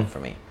problem for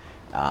me.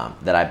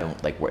 That I've been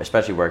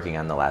especially working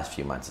on the last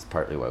few months. It's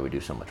partly why we do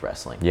so much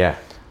wrestling.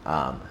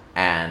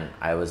 And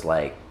I was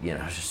I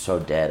was just so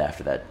dead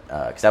after that,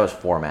 because that was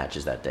 4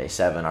 matches that day,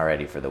 7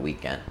 already for the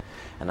weekend.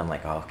 And I'm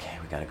like, okay,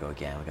 we got to go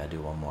again. We got to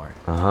do one more.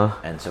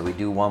 And so we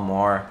do one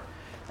more,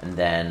 and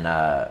then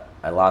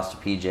I lost to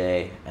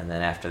PJ, and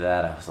then after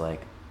that, I was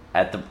like,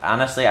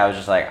 honestly, I was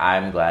just like,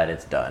 I'm glad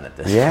it's done at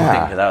this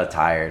point, because I was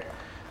tired.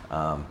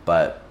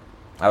 But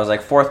I was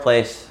like 4th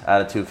place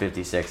out of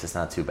 256. It's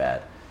not too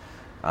bad.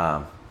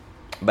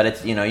 But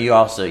it's, you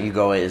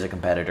go as a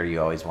competitor,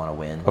 you always want to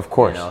win. Of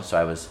course. So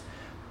I was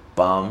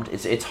bummed.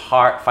 It's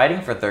hard.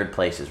 Fighting for 3rd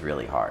place is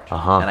really hard.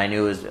 And I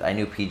knew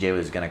PJ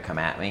was going to come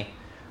at me.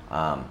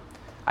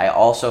 I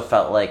also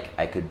felt like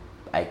I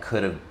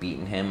could have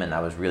beaten him, and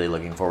I was really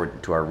looking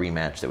forward to our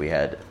rematch that we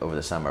had over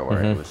the summer,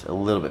 where it was a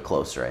little bit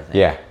closer, I think.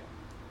 Yeah.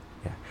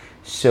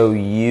 So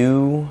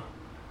you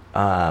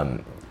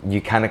kind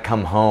of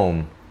come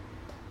home.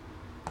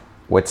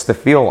 What's the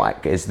feel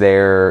like? Is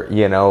there,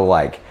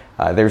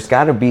 there's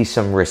got to be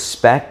some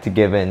respect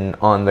given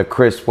on the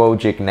Chris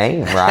Wojcik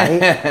name,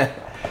 right?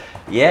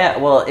 Yeah,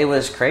 well, it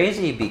was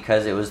crazy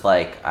because it was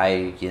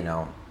I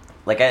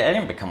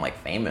didn't become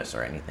famous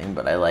or anything,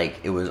 but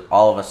it was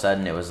all of a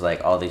sudden, it was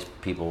all these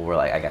people were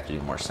I got to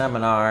do more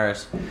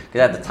seminars.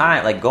 Because at the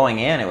time, going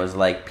in, it was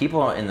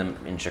people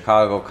in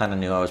Chicago kind of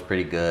knew I was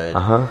pretty good,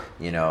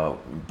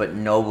 but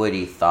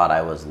nobody thought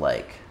I was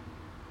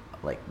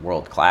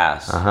world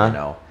class,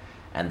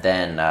 And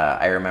then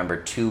I remember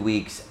 2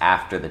 weeks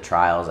after the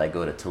trials, I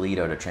go to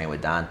Toledo to train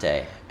with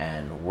Dante,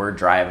 and we're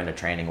driving to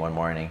training one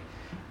morning,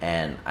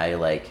 and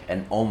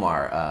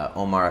Omar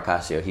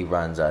Ocasio, he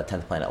runs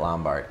 10th Planet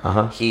Lombard.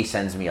 He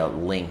sends me a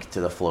link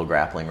to the Flow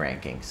Grappling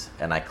rankings,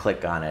 and I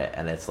click on it,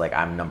 and it's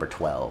I'm number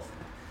 12.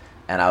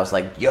 And I was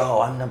like, yo,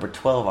 I'm number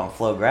 12 on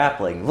Flow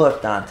Grappling.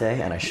 Look, Dante.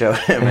 And I showed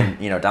him,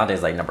 and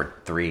Dante's number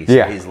 3,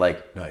 so he's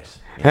nice.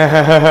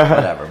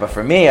 Whatever. But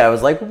for me, I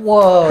was like,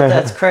 whoa,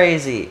 that's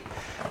crazy.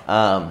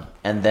 And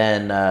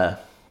then, a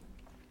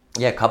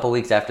couple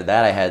weeks after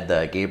that, I had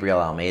the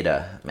Gabriel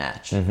Almeida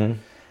match.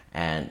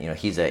 And,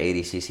 he's a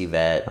 80cc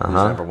vet, who's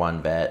number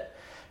 1 vet.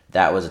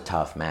 That was a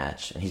tough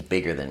match. And he's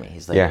bigger than me.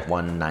 He's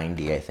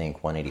 190, I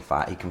think,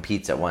 185. He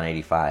competes at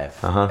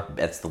 185.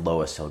 That's the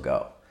lowest he'll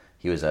go.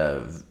 He was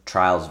a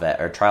trials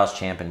vet, or trials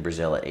champ in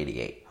Brazil at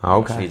 88.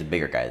 So he's a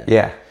bigger guy than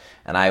me.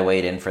 And I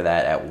weighed in for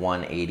that at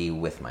 180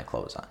 with my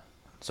clothes on.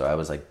 So I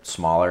was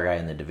smaller guy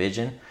in the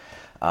division.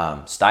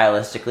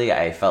 Stylistically,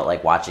 I felt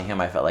like watching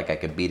him, I felt like I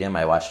could beat him.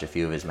 I watched a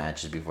few of his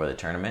matches before the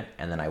tournament,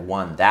 and then I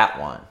won that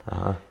one.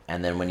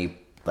 And then when you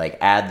like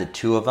add the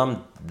two of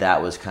them,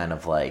 that was kind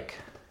of like,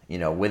 you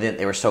know, within,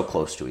 they were so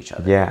close to each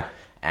other. Yeah.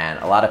 And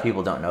a lot of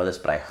people don't know this,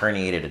 but I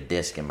herniated a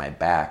disc in my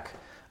back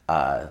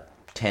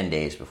 10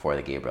 days before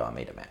the Gabriel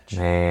Almeida match.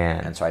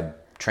 Man. And so I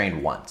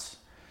trained once,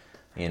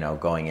 you know,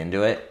 going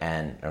into it.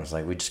 And I was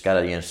like, we just got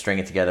to, you know, string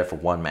it together for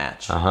one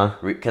match.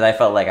 Because I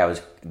felt like I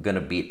was going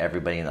to beat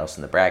everybody else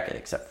in the bracket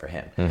except for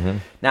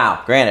him.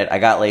 Now, granted, I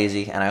got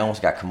lazy and I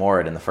almost got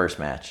Kimura'd in the first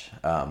match.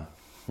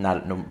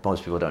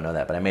 Most people don't know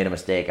that, but I made a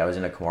mistake. I was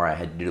in a Kimura. I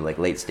had to do like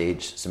late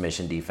stage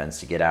submission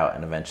defense to get out,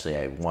 and eventually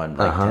I won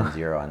like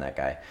 10-0 on that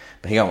guy.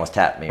 But he almost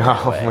tapped me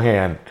right away.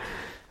 Man.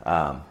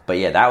 But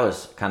yeah, that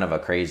was kind of a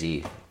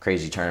crazy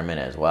tournament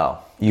as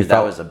well.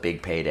 That was a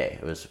big payday.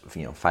 It was,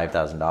 you know,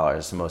 $5,000.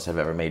 It's the most I've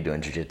ever made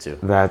doing jiu-jitsu.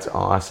 That's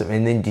awesome.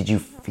 And then did you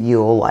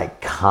feel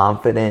like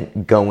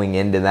confident going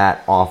into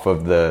that off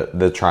of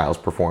the trials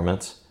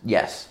performance?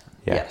 Yes.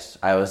 Yeah. Yes.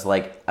 I was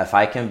like, if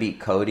I can beat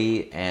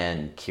Cody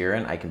and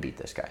Kieran, I can beat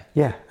this guy.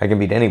 Yeah, I can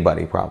beat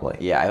anybody probably.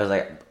 Yeah, I was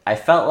like, I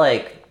felt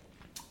like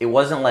it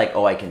wasn't like,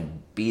 oh, I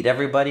can beat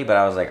everybody, but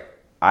I was like,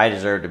 I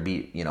deserve to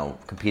be, you know,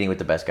 competing with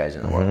the best guys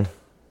in the world,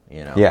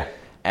 you know? Yeah.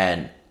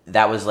 And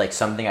that was like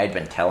something I'd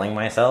been telling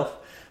myself,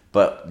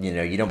 but, you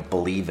know, you don't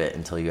believe it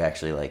until you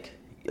actually like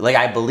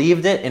I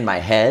believed it in my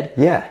head.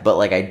 Yeah. But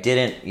like I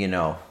didn't, you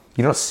know.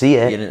 You don't see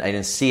it. I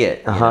didn't see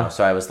it. You know?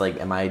 So I was like,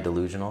 am I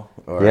delusional?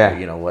 Or,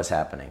 you know, what's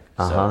happening?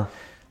 So I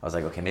was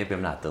like, okay, maybe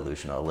I'm not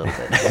delusional a little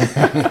bit.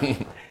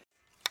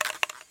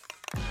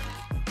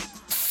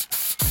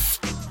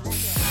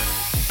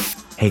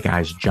 Hey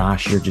guys,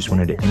 Josh here. Just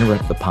wanted to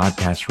interrupt the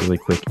podcast really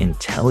quick and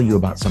tell you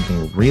about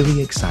something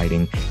really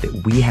exciting that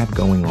we have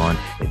going on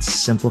at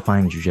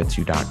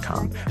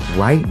simplifyingjujitsu.com.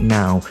 Right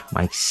now,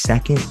 my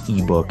second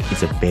ebook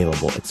is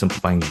available at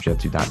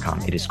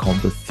simplifyingjujitsu.com. It is called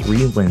The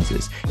Three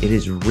Lenses. It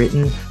is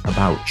written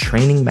about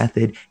training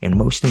method and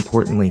most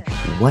importantly,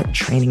 what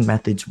training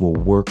methods will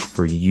work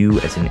for you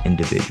as an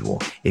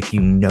individual. If you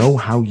know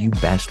how you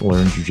best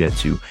learn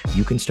jiu-jitsu,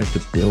 you can start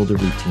to build a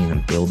routine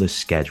and build a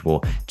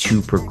schedule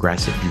to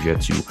progress at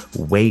jiu-jitsu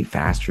way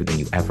faster than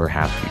you ever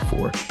have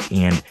before.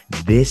 And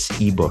this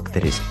ebook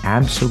that is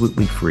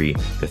absolutely free,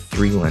 The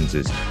Three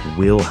Lenses,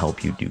 will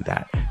help you do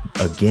that.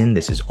 Again,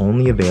 this is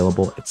only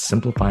available at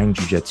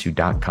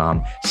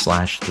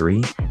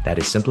simplifyingjujitsu.com/3. That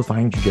is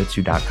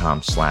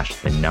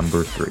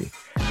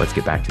simplifyingjujitsu.com/3. Let's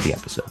get back to the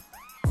episode.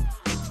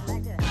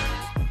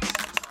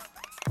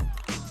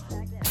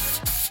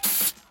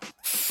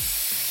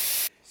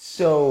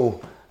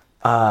 So,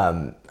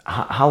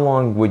 how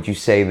long would you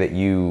say that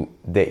you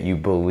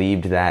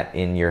believed that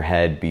in your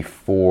head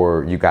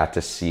before you got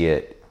to see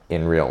it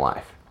in real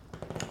life?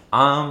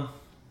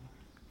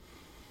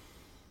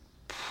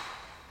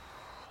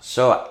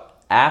 So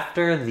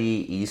after the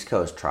East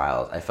Coast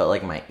trials, I felt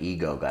like my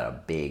ego got a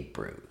big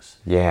bruise.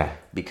 Yeah.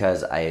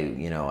 Because I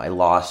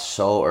lost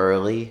so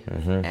early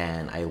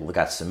and I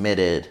got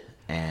submitted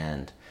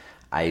and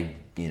and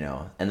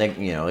then,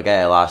 the guy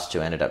I lost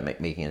to ended up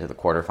making it to the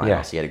quarterfinals.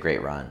 Yeah. He had a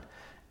great run.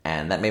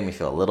 And that made me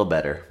feel a little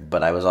better,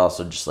 but I was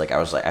also just like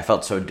I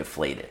felt so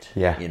deflated,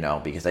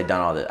 because I'd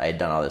done all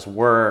this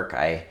work.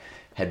 I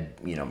had,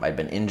 I'd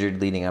been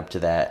injured leading up to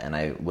that, and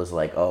I was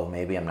like, oh,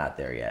 maybe I'm not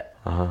there yet.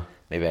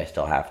 Maybe I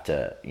still have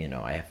to,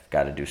 I've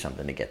got to do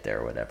something to get there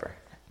or whatever.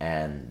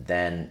 And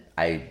then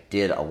I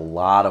did a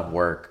lot of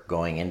work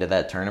going into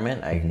that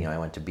tournament. I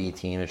went to B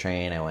team to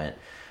train. I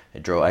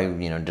did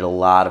a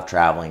lot of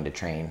traveling to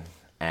train,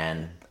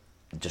 and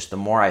just the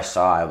more I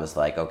saw, I was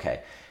like,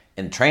 okay.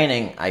 In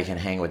training, I can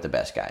hang with the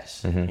best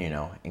guys.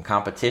 In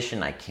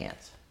competition, I can't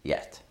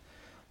yet.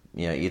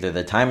 Either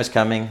the time is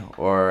coming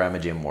or I'm a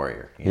gym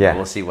warrior.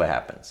 We'll see what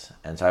happens.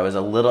 And so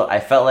I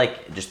felt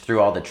like just through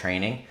all the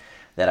training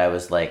that I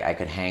was like, I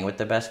could hang with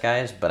the best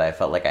guys, but I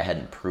felt like I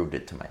hadn't proved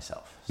it to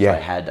myself. So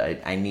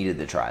I needed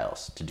the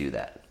trials to do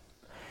that.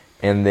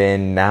 And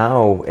then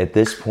now at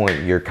this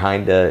point, you're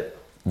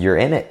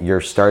in it.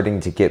 You're starting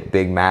to get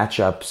big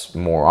matchups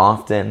more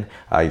often.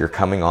 You're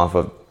coming off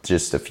of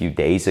just a few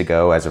days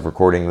ago, as of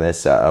recording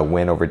this, a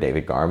win over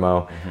David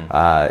Garmo.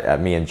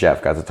 Me and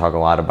Jeff got to talk a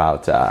lot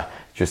about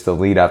just the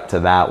lead up to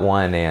that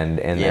one and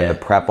the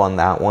prep on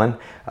that one.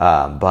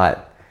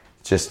 But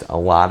just a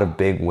lot of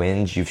big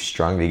wins you've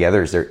strung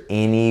together. Is there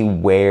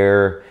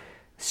anywhere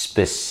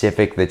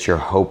specific that you're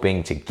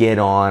hoping to get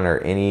on, or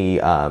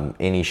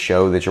any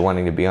show that you're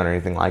wanting to be on, or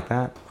anything like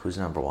that? Who's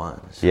number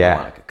one?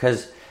 Yeah.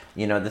 Because,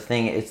 the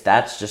thing is,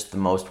 that's just the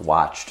most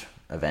watched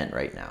event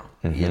right now.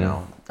 I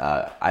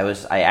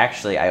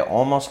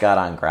almost got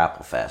on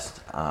Grapple Fest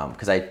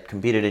because I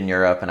competed in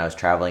Europe and I was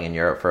traveling in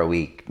Europe for a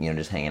week,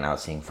 just hanging out,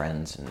 seeing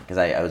friends, and because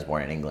I was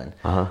born in England,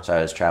 so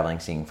I was traveling,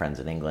 seeing friends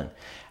in England.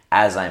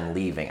 As I'm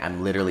leaving,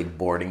 I'm literally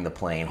boarding the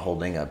plane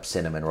holding a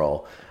cinnamon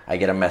roll. I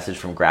get a message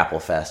from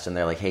Grapple Fest and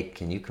they're like, hey,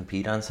 can you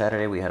compete on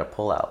Saturday? We had a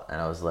pullout. And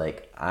I was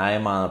like,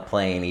 I'm on a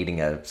plane eating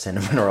a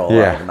cinnamon roll.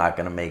 I'm not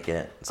going to make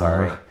it.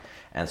 Sorry.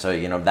 And so,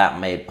 that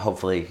may,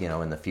 hopefully,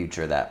 in the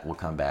future that will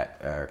come back,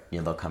 or,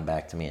 they'll come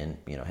back to me and,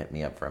 hit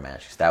me up for a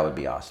match. Because that would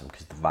be awesome.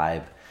 Because the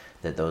vibe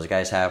that those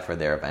guys have for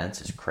their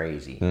events is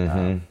crazy.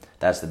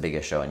 That's the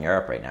biggest show in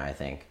Europe right now, I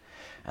think.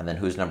 And then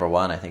Who's Number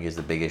One, I think, is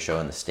the biggest show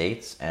in the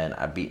States. And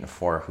I've beaten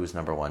 4 Who's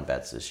Number One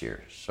bets this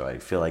year. So I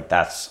feel like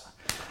I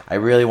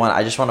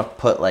just want to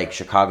put, like,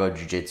 Chicago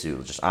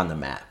Jiu-Jitsu just on the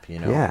map,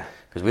 Yeah.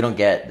 Because we don't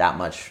get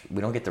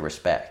the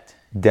respect.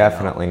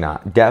 Definitely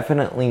not.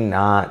 Definitely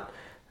not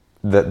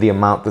the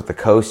amount that the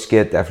coast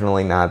get,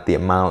 definitely not the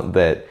amount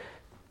that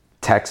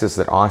Texas,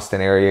 that Austin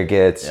area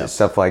gets,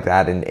 stuff like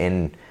that.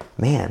 And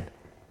man,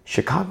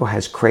 Chicago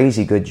has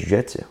crazy good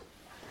jiu-jitsu.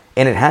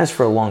 And it has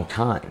for a long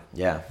time.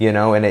 Yeah.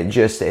 And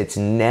it's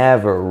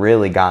never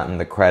really gotten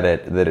the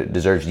credit that it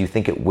deserves. Do you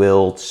think it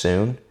will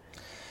soon?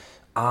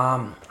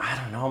 I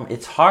don't know.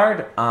 It's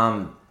hard.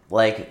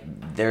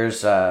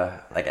 There's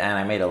and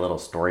I made a little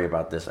story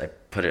about this. I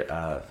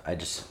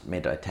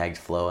tagged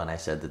Flo and I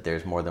said that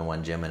there's more than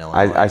one gym in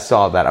Illinois. I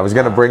saw that. I was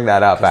going to bring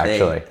that up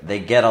actually. They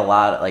get a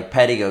lot, like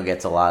Pedigo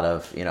gets a lot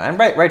of, and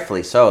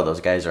rightfully so.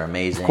 Those guys are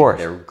amazing. Of course.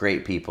 They're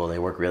great people. They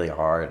work really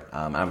hard.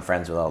 I'm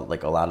friends with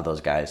a lot of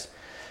those guys.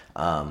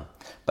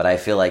 But I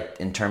feel like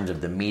in terms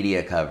of the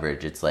media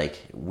coverage, it's like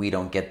we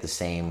don't get the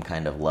same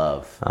kind of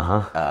love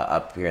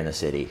up here in the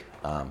city.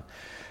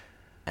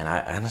 And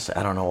I honestly,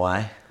 I don't know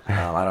why.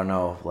 I don't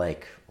know,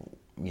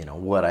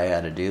 what I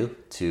had to do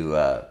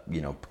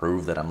to,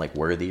 prove that I'm,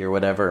 worthy or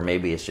whatever. Or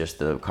maybe it's just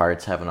the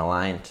cards haven't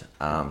aligned.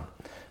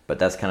 But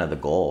that's kind of the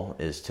goal,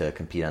 is to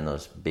compete on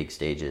those big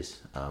stages.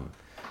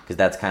 Because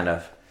that's kind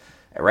of,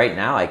 right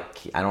now, I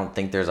don't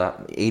think there's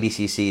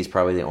ADCC is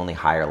probably the only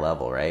higher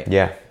level, right?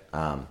 Yeah.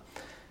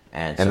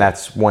 And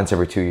that's once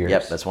every 2 years.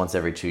 Yep, that's once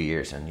every 2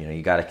 years. And,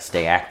 you got to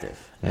stay active,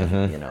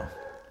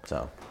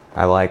 so.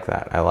 I like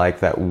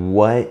that.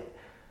 What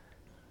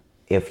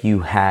if you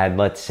had,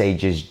 let's say,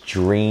 just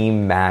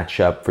dream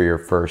matchup for your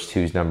first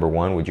Who's Number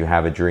One? Would you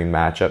have a dream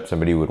matchup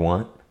somebody would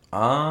want?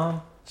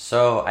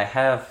 So I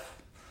have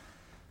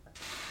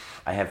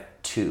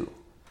 2.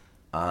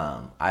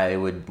 I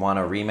would want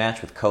a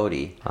rematch with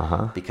Cody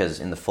because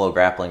in the Flow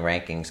Grappling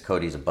rankings,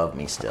 Cody's above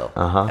me still,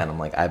 and I'm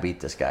like, I beat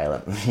this guy.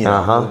 Let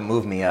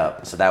move me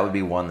up. So that would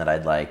be one that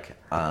I'd like.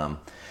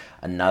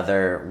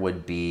 Another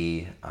would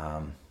be.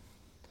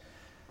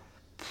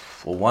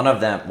 One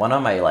of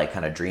my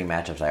kind of dream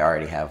matchups I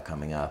already have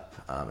coming up.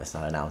 It's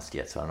not announced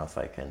yet, so I don't know if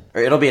I can.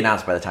 Or it'll be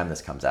announced by the time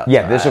this comes out.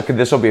 Yeah, so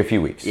this will be a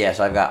few weeks. Yeah,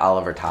 so I've got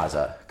Oliver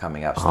Taza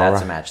coming up, so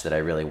that's a match that I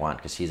really want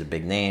because he's a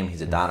big name.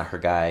 He's a Danaher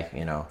guy,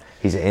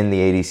 He's in the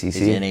ADCC. He's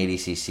in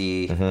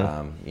ADCC,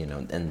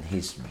 and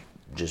he's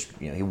just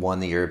he won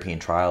the European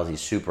trials.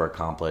 He's super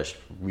accomplished,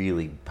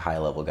 really high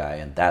level guy,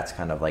 and that's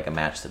kind of like a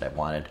match that I've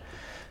wanted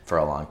for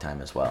a long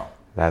time as well.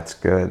 That's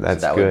good.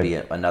 That would be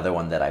another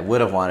one that I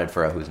would have wanted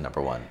for a Who's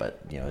Number One,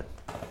 but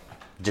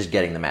just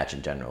getting the match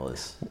in general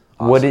is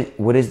awesome.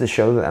 What is the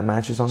show that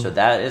match is on? So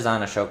that is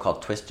on a show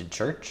called Twisted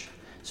Church.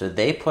 So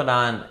they put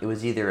on, it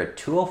was either a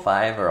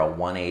 205 or a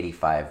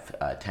 185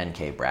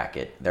 10K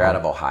bracket. They're out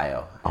of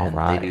Ohio. And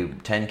they do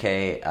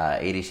 10K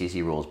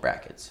ADCC rules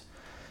brackets.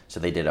 So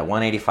they did a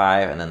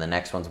 185 and then the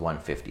next one's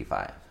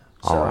 155.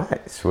 So all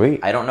right, sweet.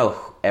 I don't know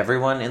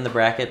everyone in the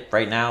bracket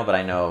right now, but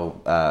I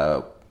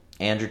know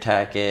Andrew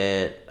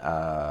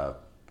Tackett,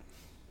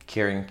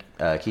 Kieran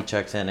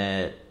Kichuk's in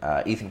it,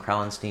 Ethan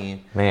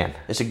Krallenstein. Man.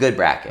 It's a good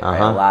bracket, right?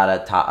 A lot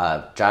of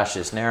top, Josh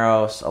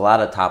Cisneros, a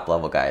lot of top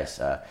level guys.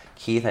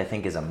 Keith, I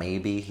think, is a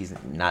maybe. He's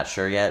not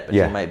sure yet, but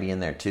he might be in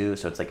there too.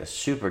 So it's like a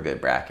super good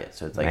bracket.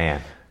 So it's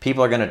like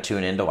people are going to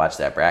tune in to watch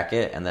that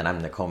bracket, and then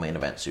I'm the co-main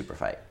event super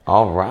fight.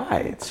 All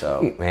right. So,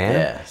 sweet, man.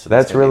 Yeah. So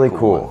that's really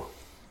cool.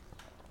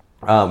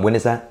 When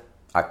is that?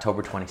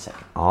 October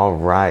 22nd. All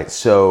right.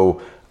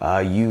 So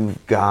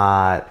you've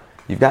got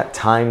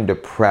time to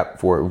prep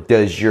for it.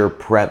 Does your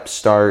prep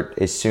start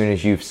as soon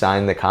as you've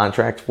signed the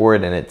contract for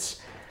it and it's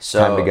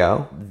time to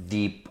go?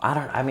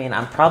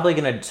 I'm probably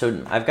going to,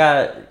 so I've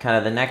got kind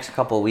of the next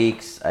couple of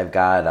weeks, I'm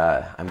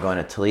going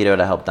to Toledo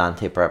to help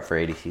Dante prep for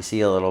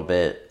ADCC a little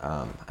bit.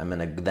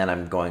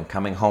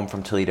 Coming home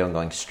from Toledo and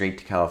going straight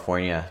to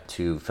California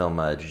to film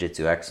a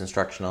Jiu-Jitsu X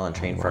instructional and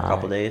train for a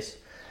couple days,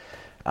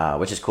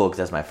 which is cool because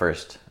that's my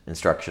first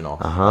instructional.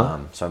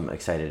 So I'm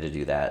excited to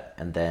do that.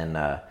 And then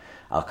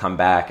I'll come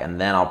back and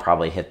then I'll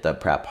probably hit the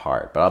prep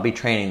hard, but I'll be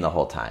training the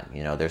whole time.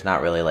 There's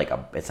not really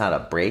it's not a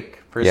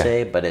break per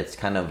se, but it's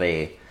kind of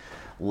a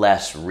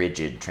less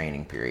rigid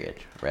training period,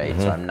 right?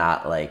 So I'm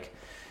not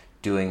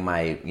doing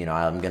my,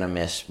 I'm going to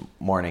miss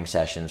morning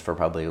sessions for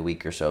probably a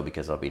week or so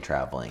because I'll be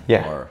traveling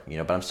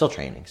but I'm still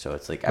training. So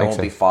it's I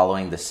won't be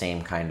following the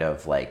same kind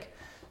of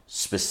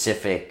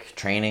specific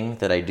training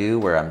that I do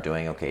where I'm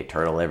doing,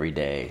 turtle every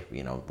day,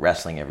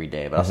 wrestling every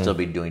day, but I'll still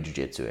be doing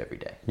jiu-jitsu every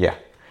day. Yeah.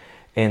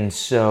 And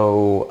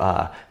so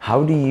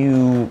how do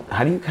you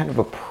kind of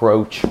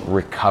approach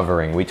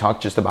recovering? We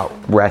talked just about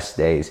rest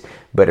days,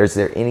 but is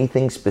there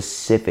anything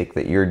specific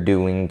that you're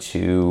doing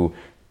to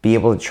be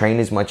able to train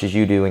as much as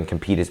you do and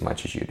compete as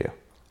much as you do?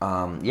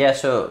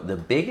 So the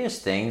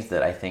biggest things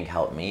that I think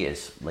help me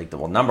is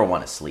number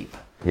one is sleep.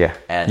 Yeah.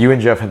 And you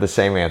and Jeff had the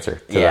same answer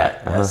to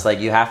that. It's like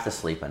you have to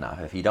sleep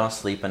enough. If you don't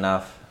sleep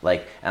enough,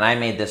 like, and I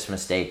made this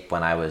mistake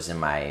when I was in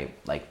my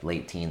like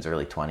late teens,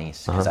 early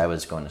 20s, because I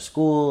was going to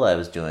school, I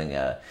was doing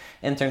a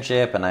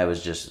internship, and I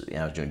was just,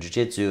 I was doing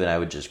jiu-jitsu, and I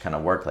would just kind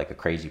of work like a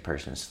crazy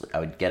person. I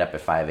would get up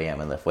at 5 a.m.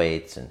 and lift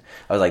weights, and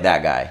I was like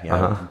that guy,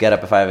 get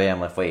up at 5 a.m.,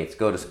 lift weights,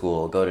 go to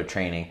school, go to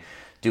training,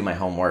 do my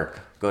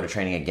homework, go to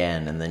training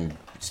again, and then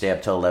stay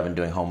up till 11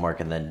 doing homework,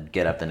 and then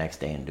get up the next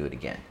day and do it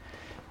again.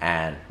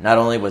 And not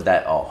only was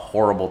that a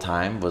horrible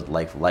time, was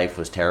like life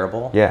was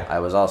terrible. Yeah. I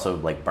was also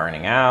like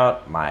burning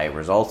out. My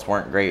results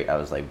weren't great. I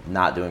was like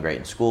not doing great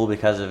in school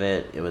because of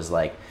it. It was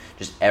like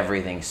just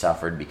everything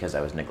suffered because I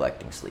was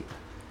neglecting sleep.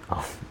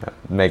 Oh, that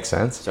makes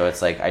sense. So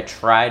it's like I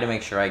try to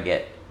make sure I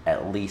get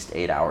at least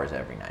 8 hours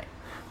every night.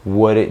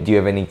 Do you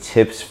have any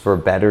tips for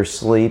better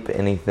sleep?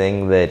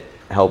 Anything that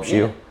helps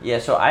you? Yeah.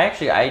 So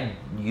I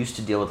used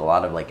to deal with a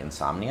lot of like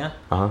insomnia.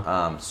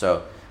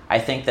 So I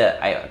think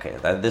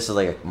that this is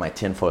like my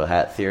tinfoil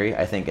hat theory.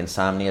 I think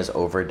insomnia is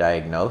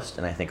overdiagnosed,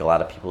 and I think a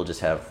lot of people just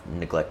have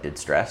neglected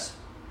stress.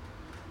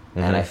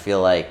 And I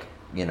feel like,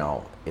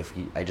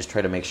 I just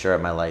try to make sure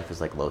my life is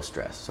like low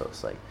stress. So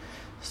it's like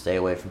stay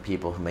away from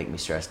people who make me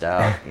stressed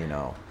out,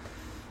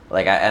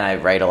 Like I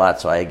write a lot,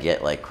 so I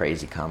get like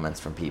crazy comments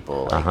from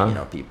people,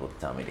 like people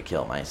tell me to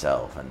kill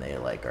myself, and they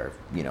like are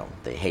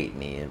they hate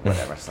me and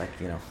whatever. It's like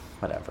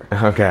whatever.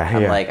 Okay.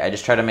 I'm like I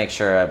just try to make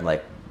sure I'm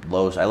like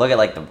low. I look at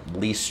like the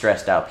least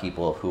stressed out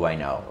people who I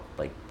know,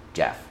 like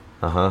Jeff.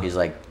 He's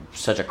like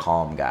such a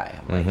calm guy.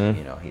 I'm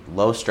like he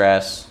low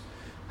stress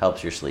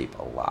helps your sleep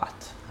a lot.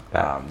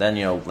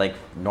 Then like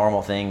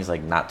normal things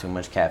like not too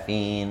much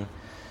caffeine.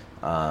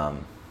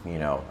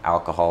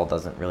 Alcohol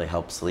doesn't really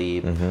help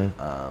sleep.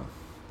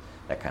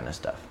 That kind of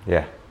stuff.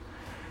 Yeah.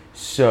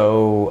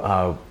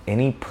 So,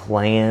 any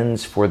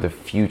plans for the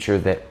future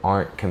that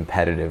aren't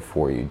competitive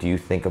for you? Do you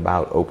think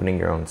about opening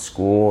your own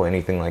school,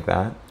 anything like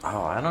that?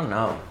 Oh, I don't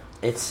know.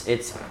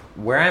 It's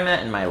where I'm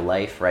at in my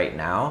life right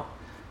now.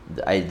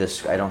 I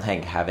don't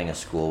think having a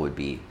school would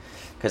be,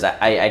 because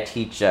I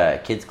teach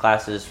kids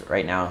classes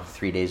right now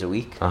 3 days a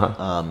week,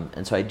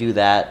 and so I do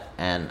that,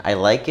 and I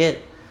like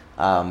it,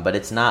 but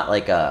it's not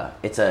like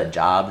it's a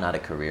job, not a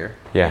career.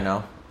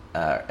 Yeah.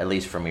 At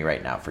least for me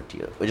right now,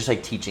 just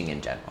like teaching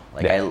in general.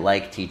 Like I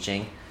like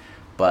teaching,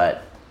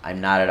 but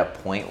I'm not at a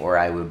point where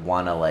I would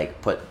want to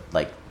like put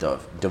like the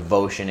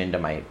devotion into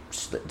my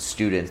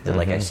students that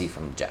like I see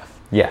from Jeff.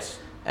 Yes.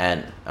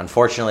 And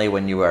unfortunately,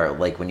 when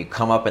you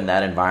come up in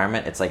that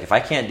environment, it's like if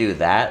I can't do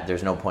that,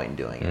 there's no point in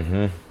doing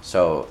it.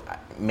 So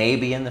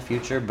maybe in the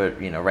future,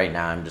 but right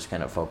now I'm just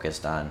kind of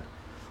focused on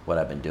what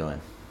I've been doing.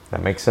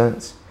 That makes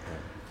sense.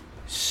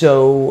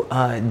 So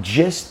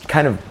just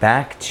kind of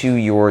back to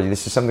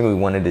this is something we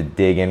wanted to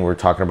dig in. We were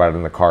talking about it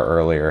in the car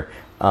earlier.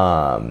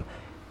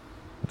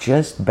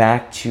 Just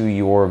back to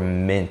your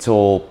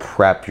mental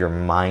prep, your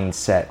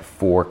mindset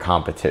for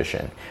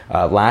competition.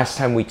 Last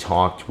time we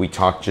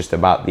talked just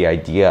about the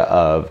idea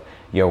of,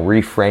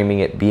 reframing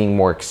it, being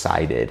more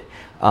excited.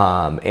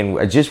 And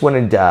I just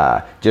wanted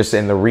just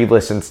in the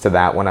re-listens to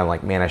that one, I'm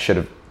like, man, I should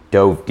have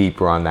dove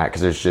deeper on that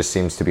because there just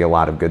seems to be a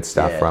lot of good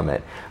stuff from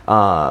it.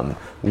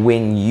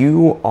 When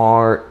you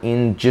are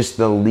in just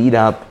the lead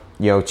up,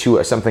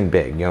 to something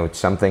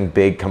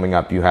big coming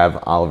up, you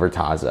have Oliver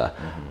Taza.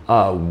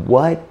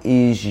 What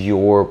is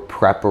your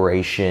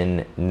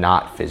preparation,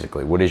 not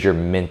physically? What is your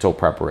mental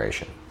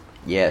preparation?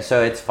 Yeah,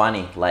 so it's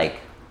funny. Like,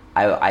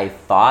 I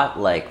thought,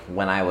 like,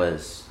 when I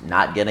was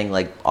not getting,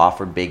 like,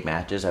 offered big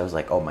matches, I was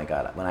like, oh, my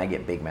God, when I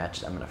get big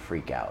matches, I'm going to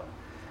freak out.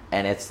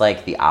 And it's,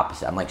 like, the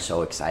opposite. I'm, like,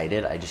 so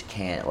excited. I just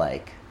can't,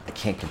 like, I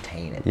can't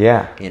contain it.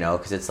 Yeah.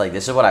 Because it's, like,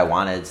 this is what I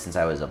wanted since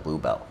I was a blue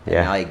belt. And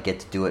now I get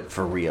to do it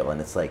for real,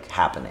 and it's, like,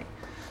 happening.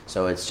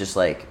 So it's just,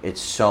 like,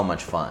 it's so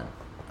much fun.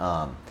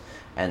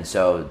 And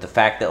so the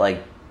fact that,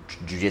 like,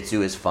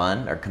 jiu-jitsu is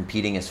fun, or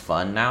competing is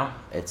fun now,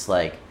 it's,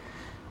 like,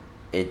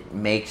 it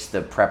makes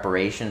the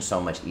preparation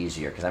so much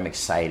easier because I'm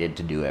excited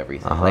to do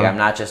everything. Like, I'm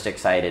not just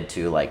excited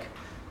to, like,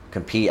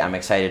 compete. I'm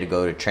excited to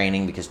go to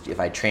training because if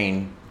I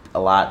train a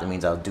lot, that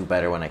means I'll do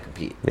better when I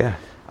compete. Yeah.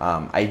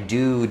 I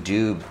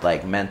do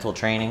like mental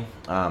training.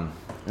 Not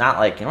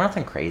like,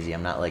 nothing crazy.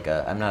 I'm not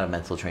a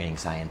mental training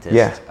scientist.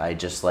 Yeah. I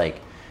just like,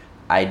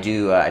 I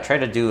try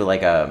to do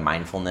like a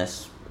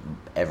mindfulness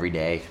every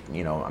day.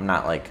 I'm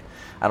not like,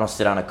 I don't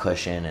sit on a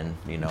cushion and,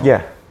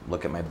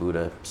 look at my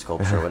Buddha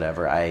sculpture or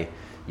whatever. I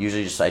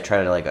usually I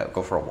try to like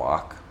go for a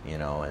walk,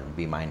 and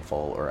be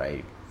mindful, or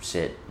I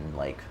sit and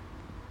like,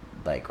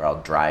 or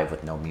I'll drive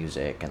with no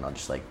music and I'll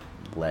just like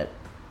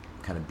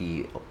kind of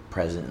be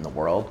present in the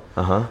world.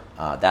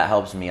 That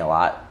helps me a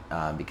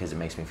lot because it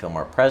makes me feel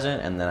more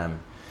present, and then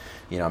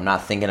I'm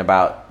not thinking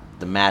about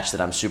the match that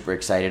I'm super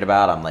excited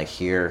about. I'm like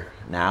here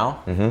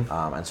now,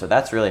 and so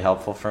that's really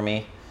helpful for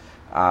me.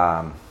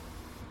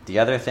 The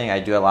other thing, I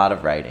do a lot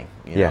of writing,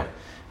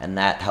 and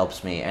that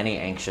helps me. Any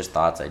anxious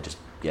thoughts, I just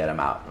get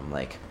them out. I'm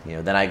like,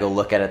 then I go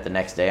look at it the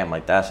next day. I'm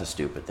like, that's a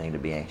stupid thing to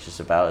be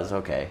anxious about. It's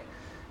okay,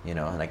 and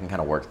I can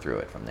kind of work through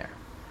it from there.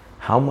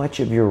 How much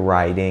of your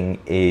writing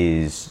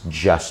is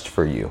just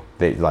for you?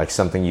 That, like,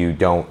 something you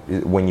don't,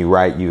 when you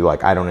write, you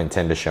like, I don't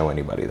intend to show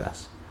anybody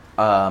this?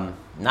 Not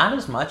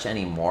as much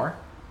anymore.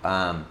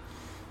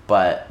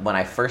 But when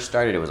I first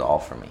started, it was all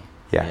for me.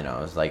 Yeah. You know,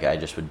 it was like I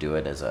just would do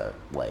it as a,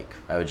 like,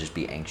 I would just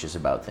be anxious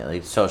about things,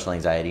 like social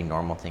anxiety,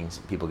 normal things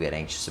people get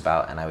anxious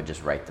about, and I would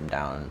just write them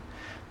down.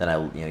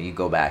 And then you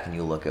go back and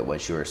you look at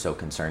what you were so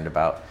concerned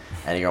about,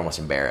 and you're almost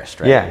embarrassed,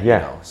 right? Yeah, yeah.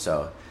 You know?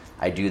 So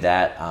I do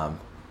that,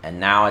 and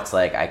now it's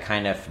like I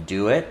kind of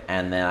do it,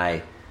 and then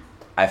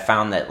I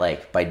found that,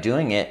 like, by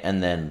doing it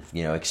and then,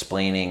 you know,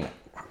 explaining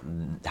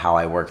how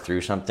I work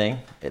through something,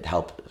 it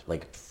helped,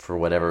 like, for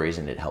whatever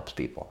reason, it helps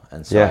people.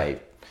 And so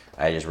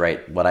I just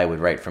write what I would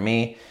write for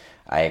me.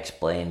 I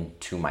explain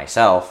to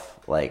myself,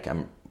 like,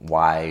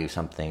 why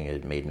something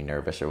had made me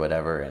nervous or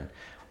whatever, and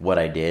what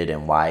I did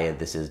and why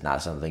this is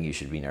not something you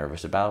should be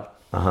nervous about.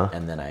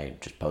 And then I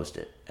just post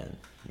it, and,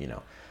 you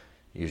know,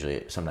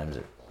 usually sometimes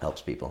it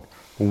helps people.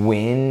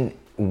 When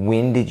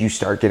did you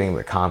start getting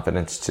the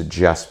confidence to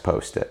just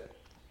post it?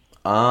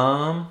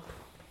 I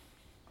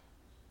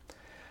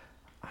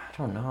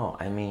don't know.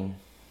 I mean,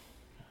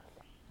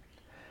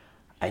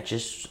 I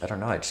don't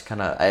know. I just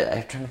kind of,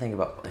 I'm trying to think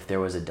about if there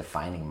was a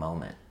defining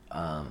moment.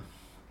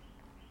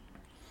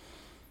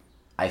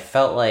 I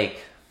felt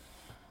like,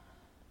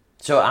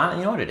 so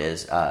you know what it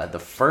is? The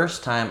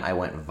first time I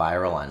went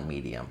viral on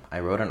Medium, I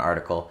wrote an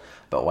article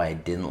about why I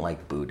didn't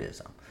like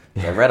Buddhism.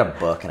 So I read a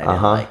book and I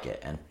didn't like it,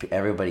 and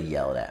everybody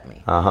yelled at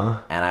me.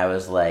 And I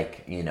was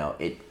like, you know,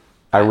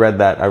 I read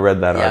that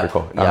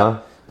article.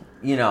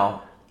 You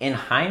know, in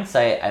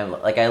hindsight,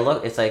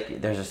 it's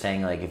like there's a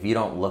saying, like, if you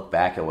don't look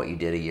back at what you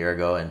did a year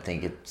ago and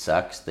think it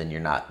sucks, then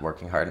you're not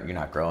working hard, you're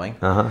not growing.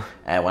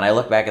 And when I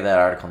look back at that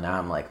article now,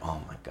 I'm like, oh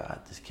my God,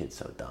 this kid's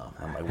so dumb.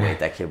 I'm like, wait,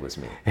 that kid was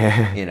me.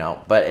 You know,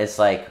 but it's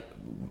like,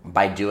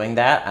 by doing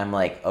that, I'm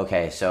like,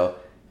 okay, so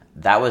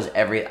that was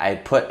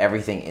I put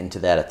everything into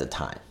that at the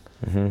time.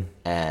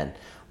 And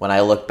when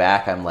I look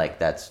back, I'm like,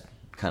 that's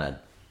kind of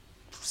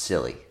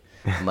silly.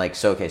 I'm like,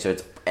 so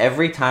it's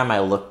every time I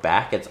look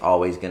back, it's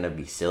always going to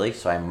be silly.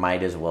 So I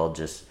might as well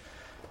just,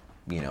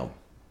 you know,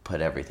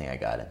 put everything I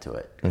got into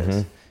it.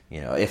 Because,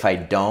 you know, if I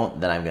don't,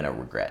 then I'm going to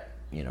regret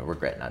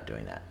not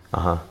doing that.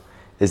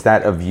 Is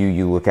that a view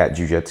you look at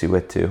jiu-jitsu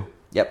with too?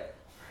 Yep.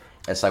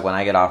 It's like when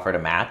I get offered a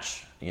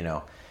match, you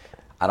know,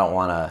 I don't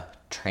want to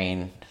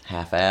train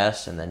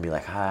half-ass and then be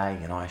like, hi,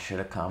 you know, I should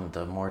have come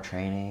to more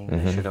training.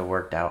 I should have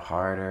worked out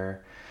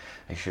harder.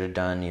 I should have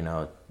done, you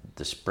know,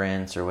 the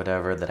sprints or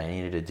whatever that I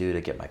needed to do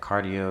to get my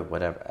cardio,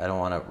 whatever. I don't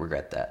want to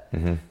regret that.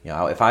 You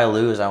know, if I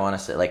lose, I want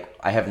to say, like,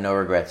 I have no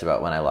regrets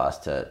about when I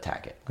lost to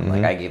Tackett.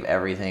 Like, I gave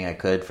everything I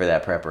could for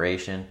that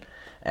preparation,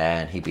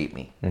 and he beat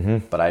me.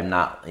 But I'm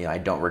not, you know, I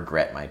don't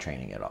regret my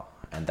training at all,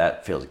 and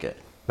that feels good.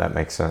 That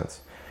makes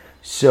sense.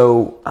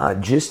 So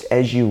just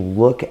as you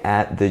look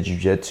at the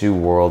jiu-jitsu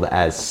world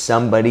as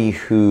somebody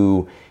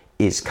who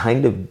is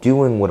kind of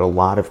doing what a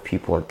lot of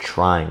people are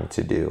trying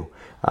to do,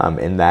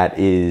 and that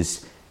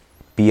is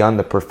be on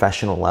the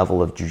professional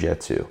level of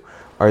jiu-jitsu,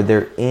 are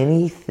there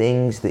any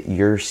things that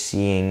you're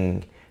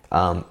seeing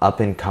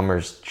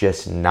up-and-comers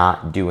just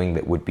not doing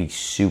that would be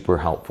super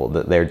helpful,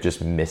 that they're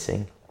just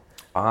missing?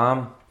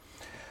 I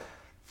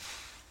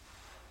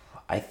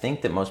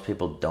think that most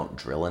people don't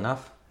drill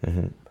enough.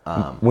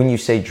 When you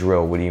say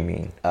drill, what do you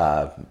mean?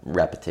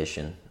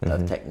 Repetition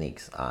of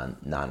techniques on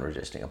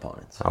non-resisting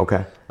opponents.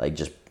 Okay. Like,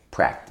 just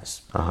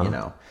practice. You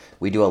know,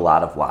 we do a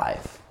lot of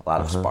live, a lot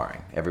of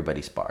sparring.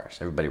 Everybody spars,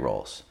 everybody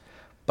rolls.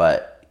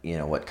 But, you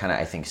know, what kind of,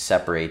 I think,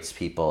 separates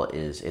people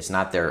is it's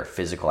not their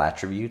physical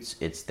attributes,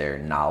 it's their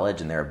knowledge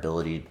and their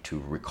ability to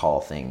recall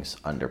things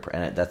under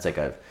pressure. And that's like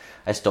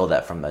I stole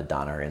that from the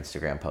Donner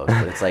Instagram post,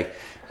 but it's like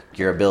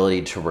your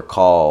ability to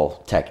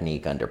recall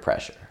technique under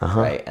pressure,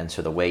 right? And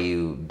so the way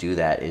you do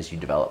that is you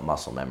develop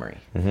muscle memory,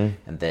 and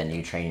then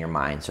you train your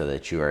mind so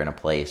that you are in a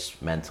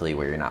place mentally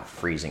where you're not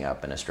freezing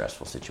up in a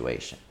stressful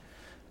situation.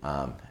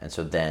 And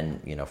so then,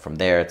 you know, from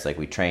there, it's like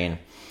we train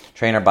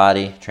our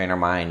body, train our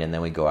mind, and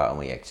then we go out and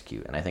we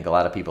execute. And I think a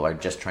lot of people are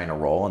just trying to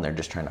roll and they're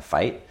just trying to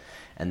fight.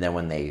 And then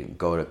when they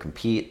go to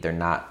compete, they're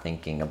not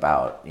thinking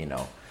about, you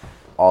know,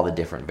 all the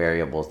different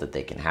variables that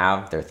they can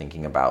have. They're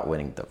thinking about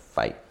winning the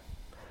fight,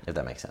 if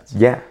that makes sense.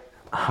 Yeah.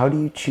 How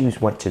do you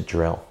choose what to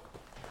drill?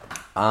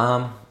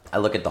 I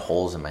look at the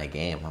holes in my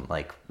game. I'm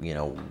like, you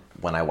know,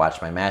 when I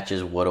watch my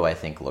matches, what do I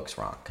think looks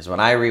wrong? Because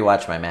when I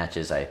rewatch my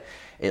matches, I'm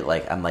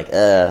like,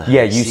 yeah,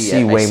 I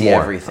see way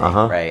more. Everything,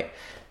 right?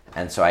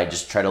 And so I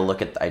just try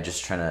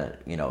to,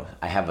 you know,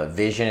 I have a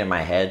vision in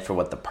my head for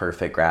what the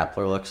perfect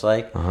grappler looks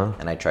like,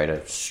 and I try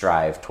to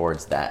strive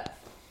towards that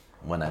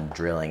when I'm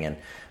drilling. And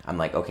I'm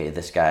like, okay,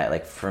 this guy,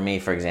 like, for me,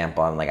 for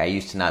example, I'm like, I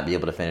used to not be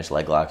able to finish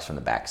leg locks from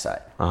the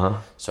backside.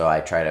 So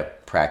I'm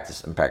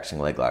practicing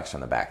leg locks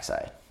from the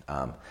backside.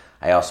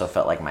 I also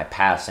felt like my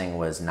passing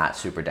was not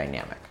super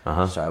dynamic.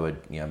 So I would,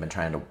 you know, I've been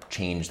trying to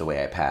change the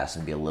way I pass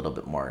and be a little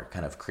bit more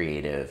kind of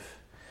creative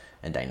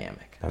and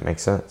dynamic. That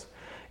makes sense.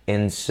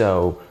 And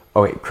so,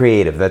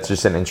 creative, that's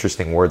just an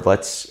interesting word.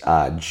 Let's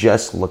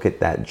just look at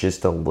that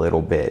just a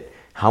little bit.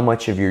 how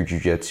much of your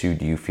jiu-jitsu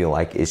do you feel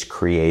like is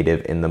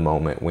creative in the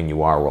moment when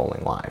you are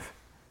rolling live?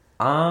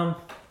 I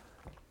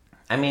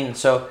mean,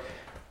 so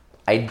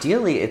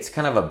ideally it's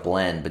kind of a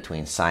blend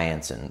between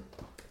science and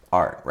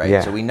art, right?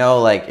 Yeah. So we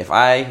know, like, if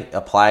I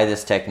apply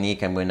this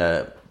technique, I'm going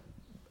to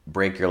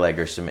break your leg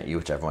or submit you,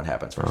 whichever one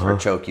happens first, or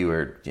choke you,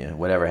 or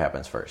whatever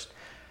happens first.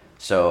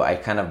 So I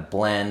kind of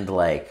blend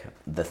like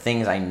the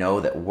things I know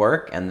that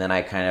work, and then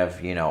I kind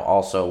of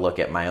also look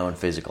at my own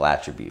physical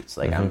attributes.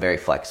 Like I'm very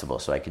flexible,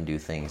 so I can do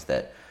things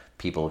that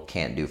people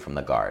can't do from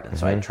the guard, and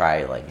so I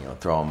try like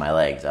throwing my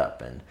legs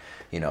up and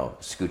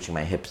scooching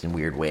my hips in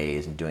weird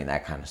ways and doing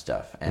that kind of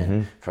stuff.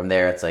 And from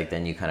there, it's like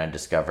then you kind of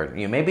discover,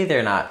 maybe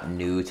they're not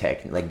new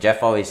tech. Like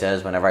Jeff always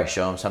says, whenever I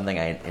show him something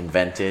I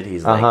invented,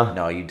 he's like,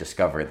 no, you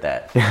discovered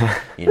that.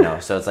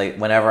 So it's like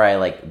whenever I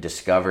like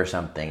discover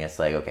something, it's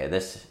like, okay,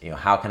 this,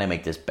 how can I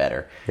make this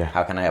better? Yeah.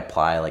 How can I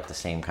apply like the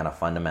same kind of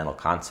fundamental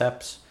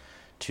concepts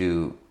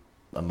to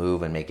a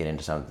move and make it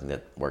into something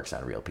that works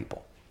on real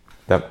people?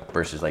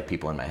 Versus like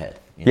people in my head.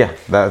 Yeah,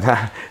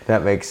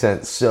 that makes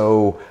sense.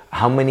 So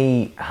how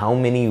many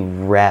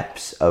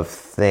reps of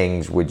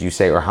things would you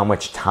say, or how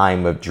much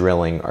time of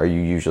drilling are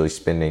you usually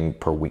spending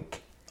per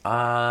week?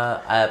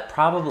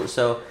 Probably,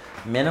 so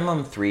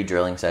minimum 3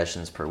 drilling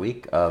sessions per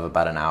week of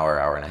about an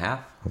hour and a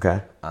half.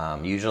 Okay.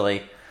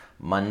 Usually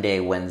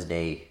Monday,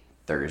 Wednesday,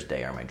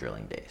 Thursday are my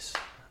drilling days.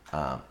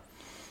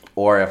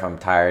 Or if I'm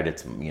tired,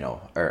 it's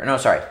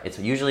it's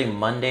usually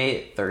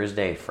Monday,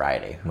 Thursday,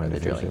 Friday are the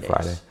drilling days.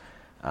 Friday.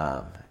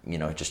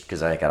 Just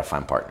because I gotta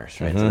find partners,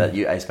 right? So that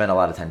I spend a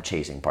lot of time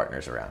chasing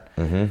partners around.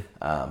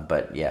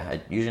 But yeah,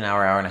 usually an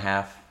hour and a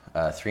half,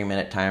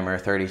 3-minute timer,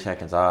 30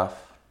 seconds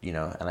off. And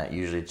I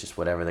usually just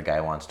whatever the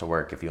guy wants to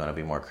work. If you want to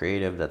be more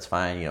creative, that's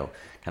fine.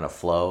 Kind of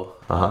flow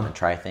and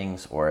try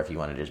things, or if you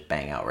want to just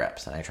bang out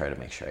reps, and I try to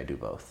make sure I do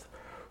both.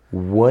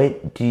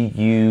 What do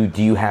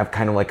you have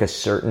kind of like a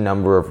certain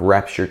number of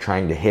reps you're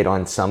trying to hit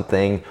on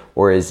something,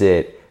 or is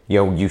it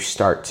you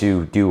start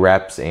to do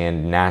reps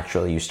and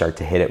naturally you start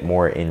to hit it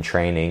more in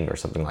training or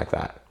something like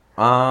that?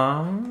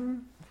 I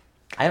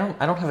don't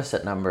have a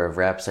set number of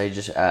reps. I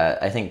just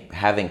I think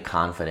having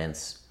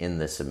confidence in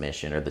the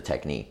submission or the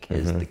technique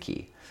is the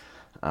key.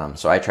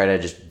 So I try to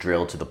just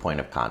drill to the point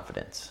of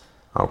confidence.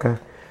 Okay.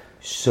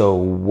 So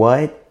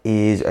what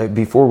is,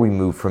 before we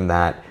move from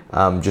that,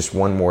 just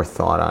one more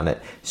thought on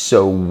it.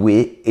 So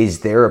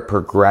is there a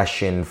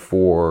progression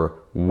for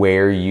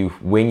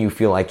when you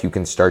feel like you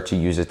can start to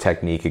use a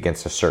technique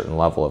against a certain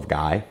level of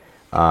guy,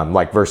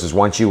 like versus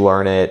once you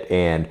learn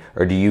it,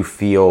 or do you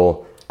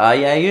feel?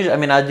 Yeah,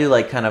 usually, I do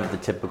like kind of the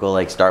typical,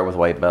 like start with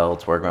white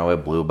belts, work my way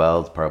blue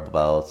belts, purple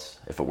belts.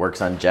 If it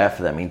works on Jeff,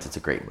 that means it's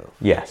a great move.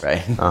 Yes.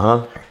 Right.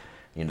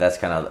 That's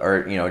kind of,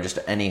 or just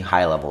any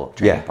high level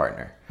training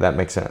partner. That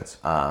makes sense.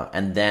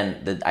 And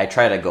then I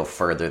try to go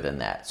further than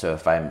that. So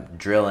if I'm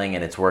drilling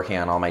and it's working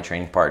on all my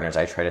training partners,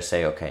 I try to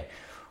say, okay,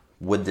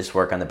 would this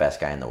work on the best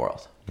guy in the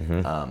world?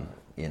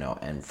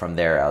 And from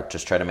there, I'll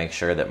just try to make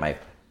sure that my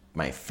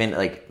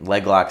like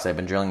leg locks, I've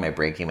been drilling my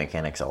braking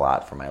mechanics a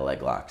lot for my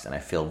leg locks, and I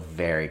feel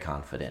very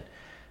confident.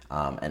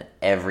 And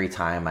every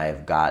time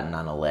I've gotten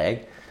on a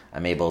leg,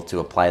 I'm able to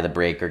apply the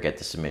brake or get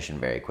the submission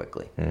very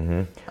quickly.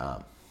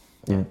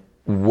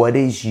 What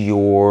is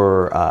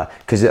your,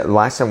 because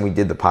last time we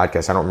did the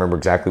podcast, I don't remember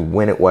exactly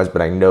when it was,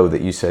 but I know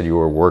that you said you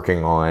were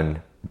working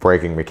on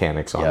braking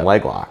mechanics on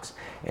leg locks.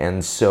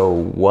 And so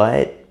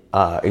what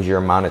is your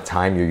amount of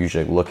time you're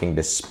usually looking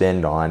to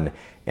spend on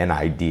an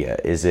idea?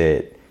 Is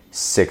it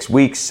 6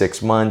 weeks,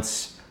 6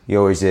 months?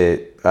 Is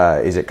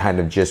it kind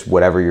of just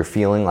whatever you're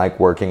feeling like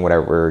working,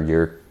 whatever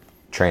you're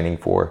training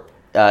for?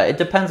 It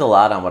depends a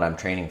lot on what I'm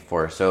training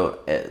for. So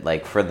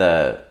like for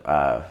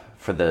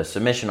the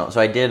submission, so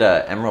I did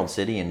Emerald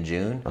City in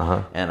June,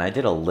 and I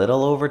did a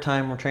little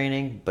overtime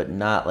training, but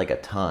not like a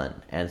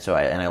ton. And so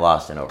I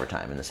lost in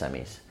overtime in the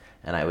semis.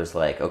 And I was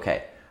like,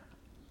 okay,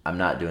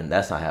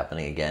 that's not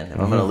happening again. If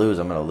I'm going to lose,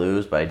 I'm going to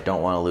lose, but I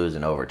don't want to lose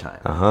in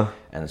overtime.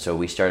 And so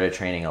we started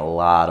training a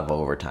lot of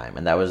overtime.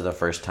 And that was the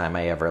first time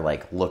I ever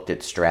like looked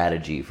at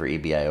strategy for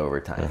EBI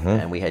overtime.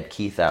 And we had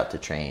Keith out to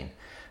train.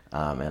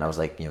 And I was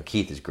like,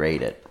 Keith is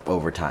great at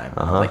overtime.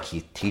 I was like,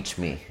 Keith, teach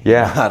me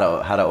how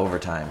to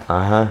overtime.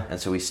 And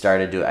so I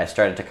started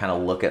to kind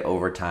of look at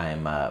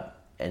overtime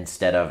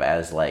instead of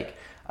as like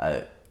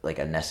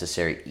a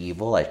necessary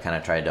evil. I kind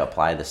of tried to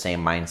apply the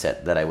same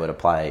mindset that I would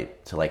apply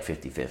to like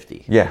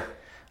 50-50. Yeah.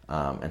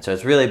 And so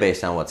it's really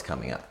based on what's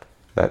coming up.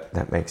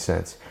 That makes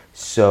sense.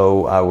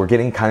 So we're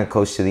getting kind of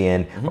close to the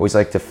end. I always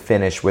like to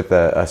finish with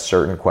a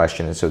certain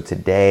question. And so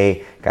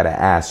today, got to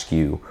ask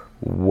you,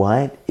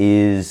 what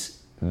is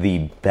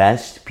the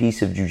best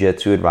piece of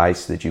jiu-jitsu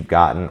advice that you've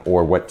gotten,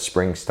 or what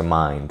springs to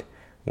mind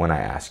when I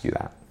ask you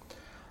that?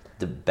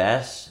 The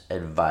best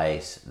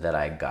advice that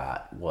I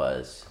got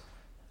was,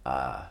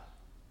 I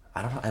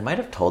don't know, I might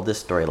have told this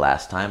story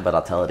last time, but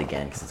I'll tell it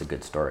again because it's a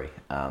good story.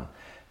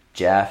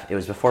 Jeff, it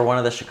was before one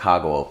of the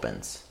Chicago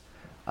Opens.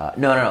 It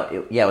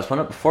was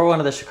before one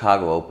of the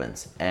Chicago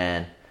Opens,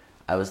 and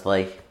I was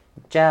like,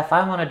 Jeff,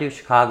 I want to do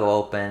Chicago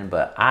Open,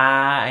 but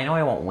I know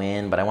I won't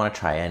win, but I want to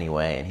try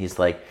anyway. And he's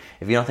like,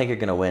 if you don't think you're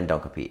going to win,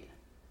 don't compete.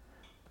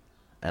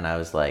 And I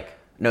was like,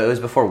 no, it was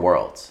before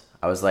Worlds.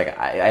 I was like,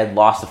 I had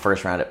lost the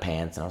first round at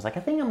Pants, and I was like, I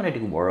think I'm going to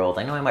do Worlds.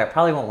 I know I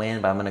probably won't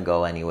win, but I'm going to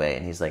go anyway.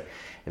 And he's like,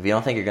 if you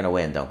don't think you're going to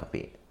win, don't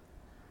compete.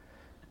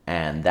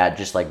 And that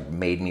just like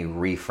made me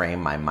reframe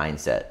my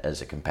mindset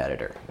as a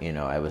competitor. You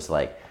know, I was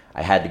like,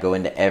 I had to go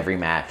into every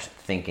match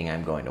thinking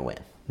I'm going to win.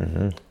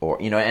 Mm-hmm. Or,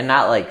 you know, and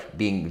not like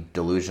being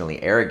delusionally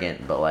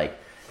arrogant, but like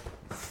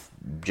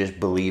just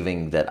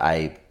believing that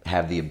I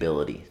have the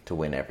ability to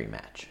win every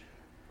match.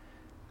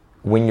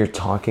 When you're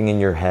talking in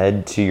your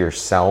head to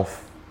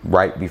yourself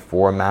right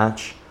before a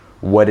match,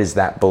 what does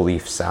that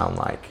belief sound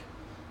like?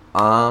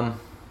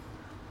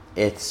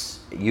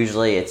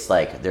 It's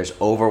like there's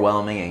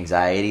overwhelming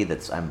anxiety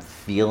I'm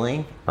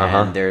feeling,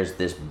 and there's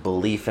this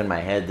belief in my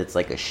head that's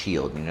like a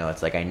shield. You know,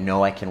 it's like I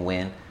know I can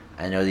win.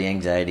 I know the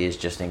anxiety is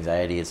just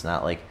anxiety. It's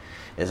not like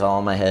it's all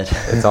in my head.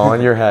 It's all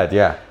in your head,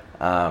 yeah.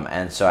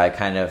 And so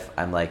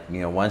I'm like,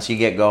 you know, once you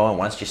get going,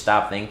 once you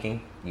stop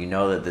thinking, you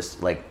know that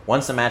this, like,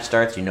 once the match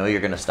starts, you know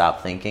you're going to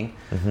stop thinking.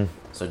 Mm-hmm.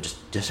 So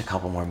just a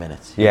couple more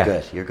minutes. You're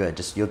good.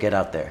 Just, you'll get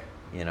out there,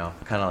 you know,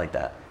 kind of like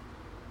that.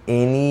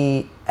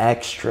 Any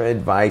extra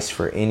advice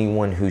for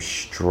anyone who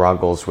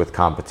struggles with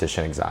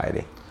competition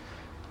anxiety?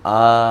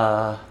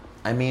 I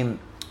mean,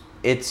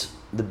 it's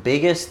the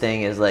biggest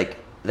thing is like,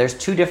 there's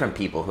two different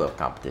people who have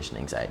competition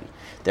anxiety.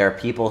 There are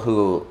people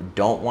who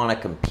don't want to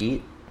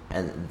compete,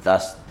 and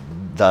thus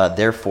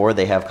therefore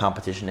they have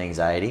competition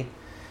anxiety.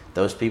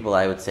 Those people,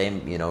 I would say,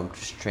 you know,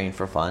 just train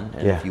for fun.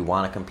 And if you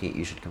want to compete,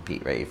 you should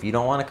compete, right? If you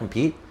don't want to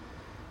compete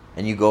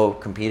and you go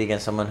compete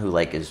against someone who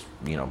like is,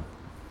 you know,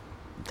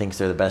 thinks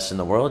they're the best in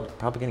the world,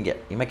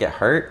 you might get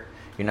hurt.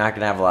 You're not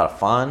going to have a lot of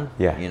fun.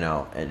 Yeah. You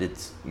know, and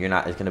it's going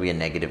to be a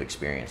negative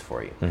experience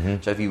for you.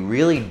 Mm-hmm. So if you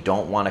really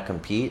don't want to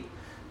compete,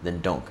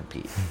 then don't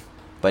compete.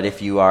 But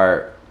if you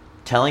are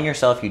telling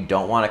yourself you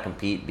don't want to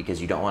compete because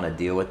you don't want to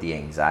deal with the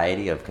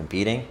anxiety of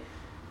competing,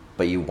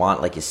 but you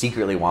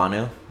secretly want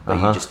to, but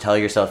you just tell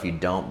yourself you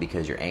don't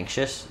because you're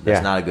anxious,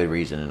 that's not a good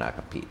reason to not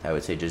compete. I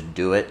would say just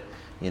do it,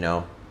 you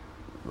know,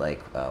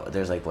 like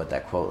there's like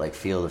that quote, like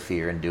feel the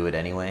fear and do it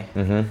anyway.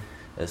 Mm-hmm.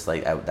 It's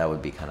like that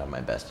would be kind of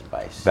my best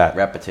advice.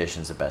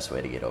 Repetition's the best way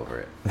to get over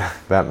it.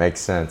 That makes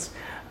sense.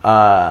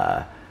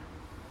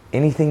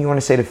 Anything you want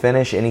to say to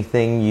finish?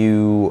 Anything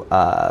you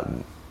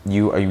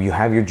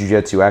have your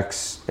Jiu-Jitsu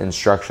X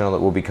instructional that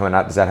will be coming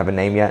out. Does that have a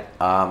name yet?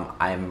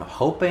 I'm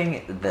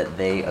hoping that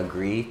they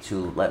agree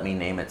to let me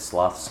name it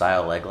Sloth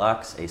Style Leg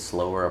Locks, a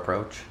slower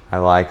approach. I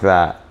like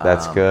that.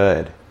 That's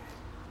good.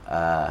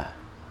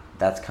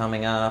 That's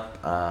coming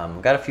up.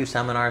 Got a few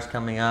seminars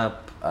coming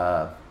up.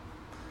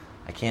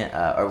 I can't,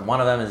 or one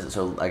of them is,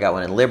 so I got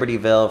one in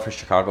Libertyville for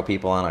Chicago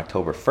people on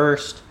October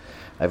 1st.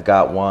 I've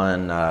got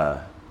one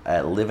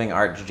at Living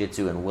Art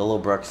Jiu-Jitsu in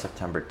Willowbrook,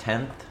 September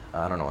 10th.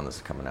 I don't know when this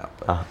is coming out.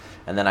 But.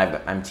 And then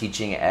I'm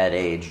teaching at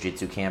a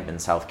jiu-jitsu camp in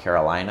South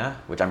Carolina,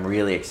 which I'm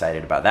really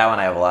excited about. That one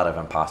I have a lot of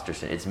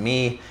imposters. It's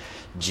me,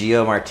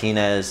 Gio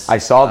Martinez. I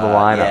saw the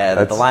lineup. Yeah,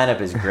 the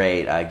lineup is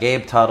great.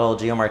 Gabe Tuttle,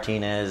 Gio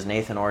Martinez,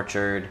 Nathan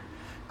Orchard,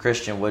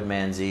 Christian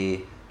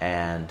Woodmansey,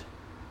 and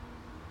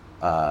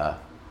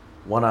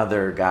one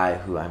other guy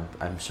who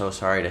I'm so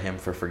sorry to him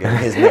for forgetting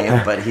his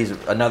name, but he's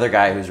another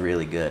guy who's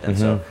really good. And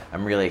so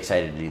I'm really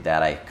excited to do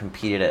that. I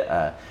competed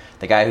at...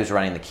 the guy who's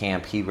running the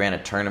camp, he ran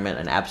a tournament,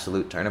 an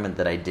absolute tournament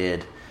that I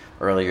did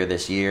earlier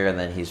this year, and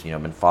then he's, you know,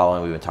 been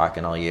following. We've been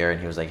talking all year,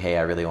 and he was like, "Hey,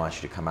 I really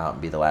want you to come out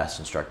and be the last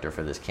instructor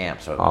for this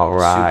camp." So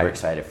I'm super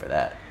excited for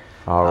that.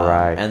 All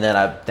right. And then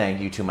I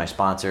thank you to my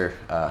sponsor,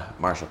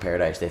 Martial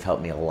Paradise. They've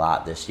helped me a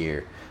lot this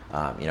year.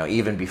 You know,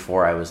 even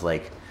before I was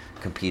like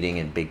competing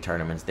in big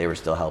tournaments, they were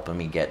still helping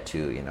me get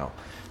to, you know,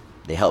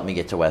 they helped me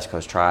get to West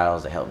Coast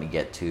Trials. They helped me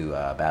get to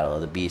Battle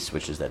of the Beasts,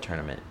 which is that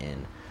tournament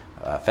in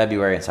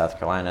February in South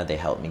Carolina. They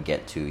helped me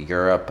get to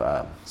Europe,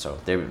 so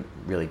they're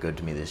really good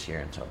to me this year,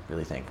 and so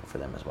really thankful for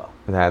them as well.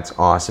 That's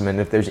awesome. And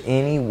if there's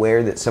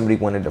anywhere that somebody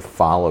wanted to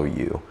follow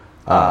you,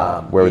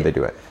 where would they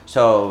do it?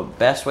 So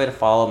best way to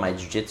follow my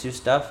jiu-jitsu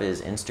stuff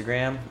is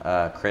Instagram,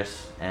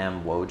 Chris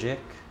M. Wojcik.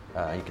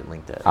 You can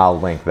link that. I'll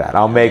link that.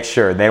 I'll make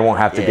sure they won't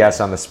have to guess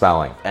on the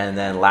spelling. And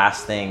then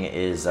last thing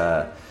is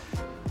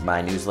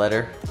my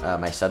newsletter,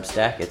 my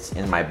Substack. It's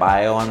in my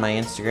bio on my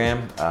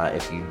Instagram.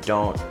 If you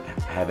don't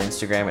have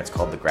Instagram, it's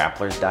called The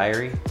Grappler's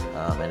Diary,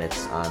 and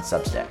it's on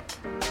Substack.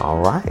 All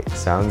right.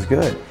 Sounds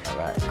good. All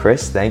right.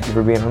 Chris, thank you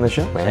for being on the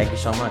show, man. Thank you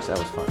so much. That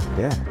was fun.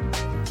 Yeah.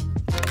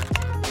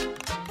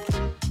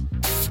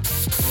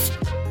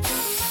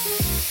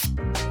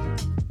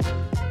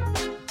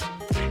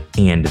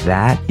 And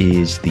that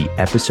is the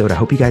episode. I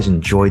hope you guys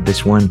enjoyed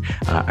this one.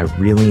 I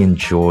really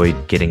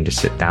enjoyed getting to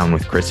sit down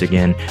with Chris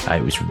again.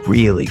 It was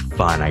really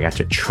fun. I got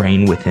to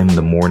train with him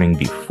the morning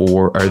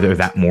before, or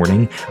that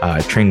morning,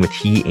 train with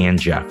he and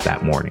Jeff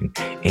that morning.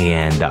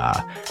 And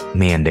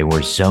man, they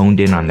were zoned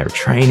in on their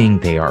training.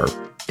 They are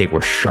They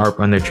were sharp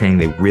on their training.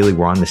 They really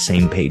were on the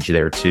same page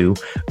there too.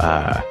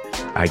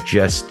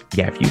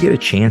 If you get a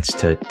chance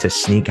to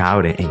sneak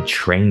out and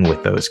train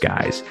with those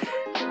guys,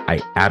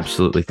 I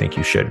absolutely think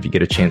you should. If you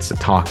get a chance to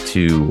talk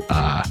to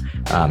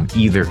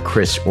either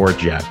Chris or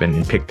Jeff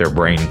and pick their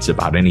brains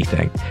about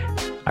anything,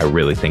 I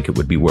really think it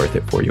would be worth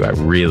it for you. I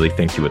really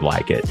think you would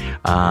like it.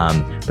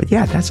 But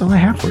yeah, that's all I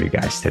have for you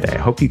guys today. I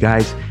hope you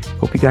guys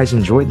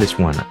enjoyed this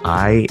one.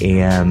 I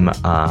am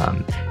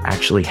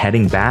actually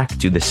heading back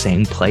to the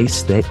same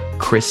place that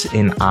Chris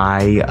and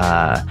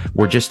I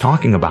were just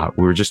talking about.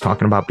 We were just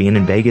talking about being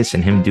in Vegas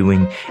and him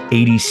doing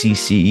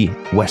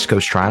ADCC West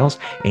Coast Trials.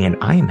 And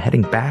I am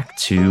heading back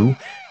to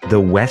the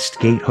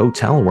Westgate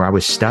Hotel where I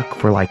was stuck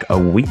for like a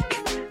week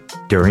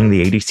during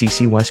the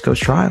ADCC West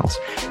Coast Trials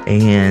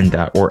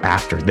or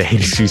after the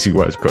ADCC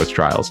West Coast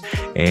Trials,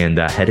 and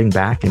heading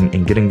back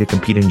and getting to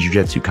compete in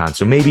Jiu-Jitsu Con.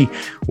 So maybe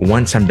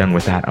once I'm done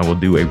with that, I will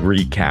do a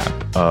recap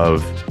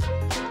of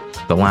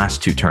the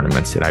last 2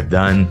 tournaments that I've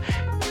done,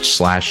 /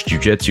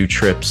 Jiu-Jitsu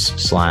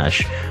trips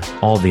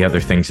 / all the other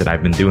things that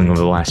I've been doing over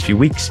the last few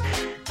weeks.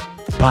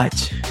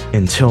 But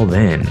until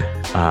then,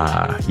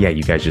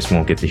 you guys just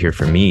won't get to hear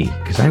from me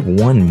because I have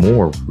one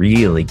more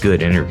really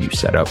good interview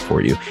set up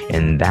for you,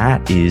 and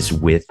that is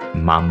with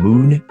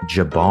Mahmoud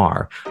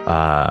Jabbar.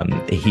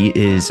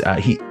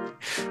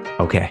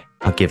 Okay,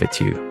 I'll give it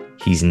to you.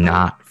 He's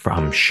not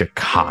from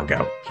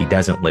Chicago. He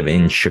doesn't live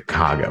in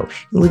Chicago.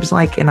 He lives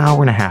like an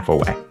hour and a half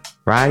away,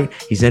 right?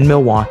 He's in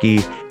Milwaukee,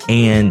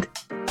 and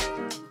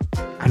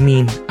I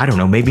mean, I don't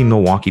know, maybe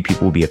Milwaukee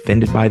people will be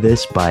offended by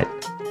this, but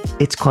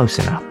it's close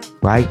enough.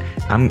 Right?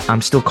 I'm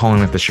still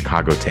calling it the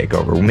Chicago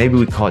Takeover. Maybe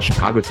we call it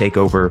Chicago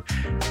Takeover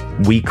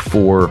week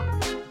 4,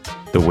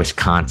 the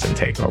Wisconsin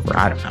Takeover.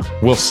 I don't know.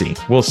 We'll see.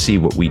 We'll see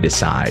what we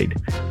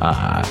decide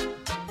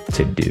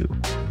to do.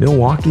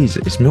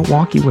 Is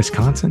Milwaukee,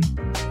 Wisconsin?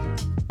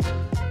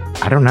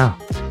 I don't know.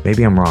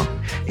 Maybe I'm wrong.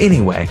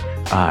 Anyway,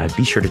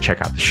 be sure to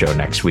check out the show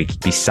next week.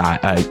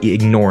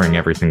 Ignoring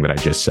everything that I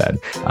just said,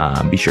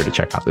 be sure to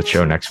check out the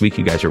show next week.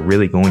 You guys are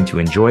really going to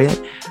enjoy it.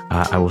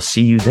 I will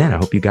see you then. I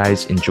hope you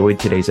guys enjoyed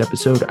today's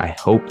episode. I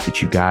hope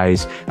that you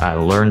guys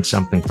learned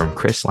something from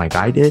Chris like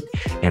I did.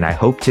 And I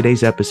hope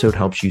today's episode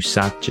helps you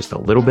suck just a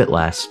little bit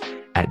less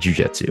at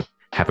jiu-jitsu.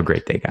 Have a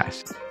great day,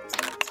 guys.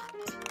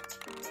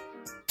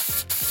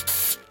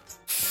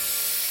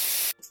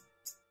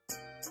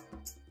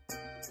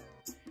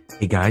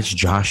 Hey guys,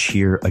 Josh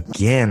here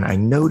again. I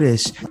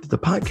noticed that the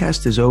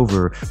podcast is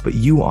over, but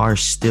you are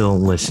still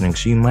listening,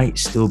 so you might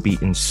still be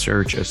in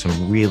search of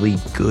some really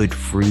good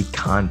free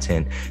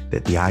content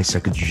that the I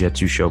Suck at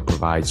Jiu-Jitsu show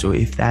provides. So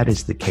if that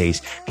is the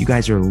case, if you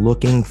guys are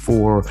looking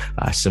for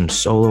some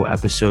solo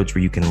episodes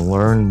where you can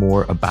learn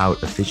more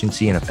about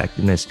efficiency and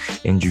effectiveness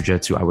in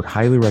Jiu-Jitsu, I would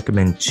highly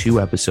recommend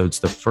 2 episodes.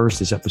 The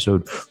first is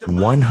episode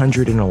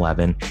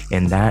 111,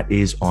 and that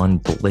is on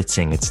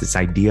blitzing. It's this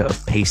idea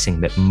of pacing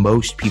that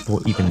most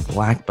people, even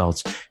black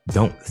belts,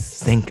 don't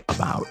think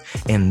about.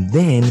 And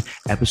then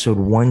episode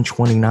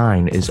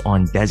 129 is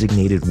on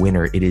designated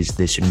winner. It is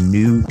this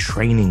new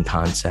training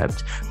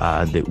concept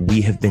that we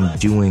have been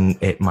doing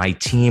at my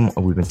team.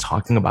 We've been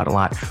talking about a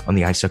lot on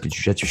the I Suck at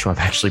Jiu-Jitsu show. I've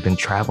actually been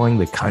traveling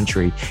the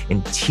country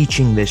and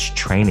teaching this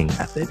training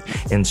method.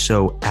 And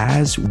so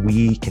as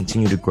we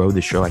continue to grow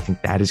the show, I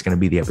think that is going to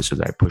be the episode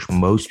that I push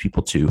most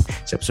people to.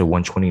 It's episode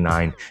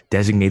 129,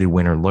 designated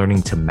winner,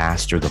 learning to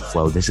master the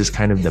flow. This is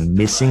kind of the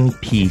missing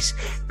piece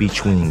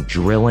between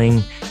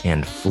drilling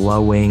and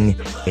flowing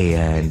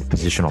and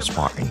positional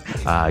sparring.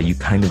 You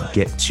kind of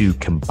get to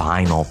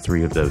combine all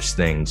 3 of those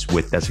things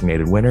with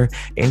designated winner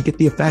and get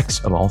the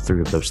effects of all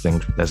 3 of those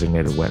things with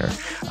designated winner.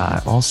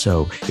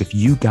 Also, if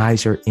you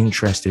guys are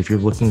interested, if you're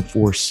looking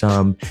for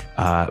some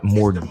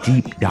more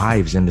deep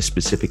dives into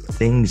specific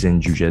things in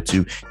jiu-jitsu,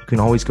 you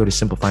can always go to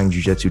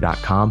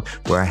simplifyingjujitsu.com,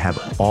 where I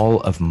have all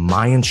of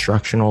my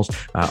instructionals,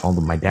 all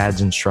of my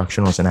dad's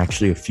instructionals, and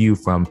actually a few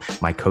from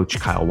my coach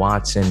Kyle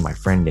Watson, my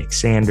friend Nick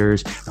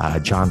Sanders,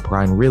 John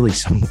Prine, really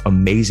some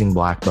amazing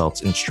black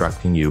belts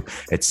instructing you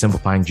at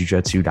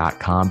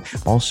simplifyingjujitsu.com.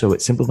 Also at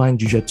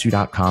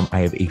simplifyingjujitsu.com, I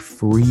have a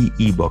free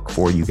ebook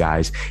for you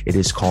guys. It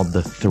is called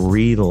The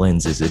 3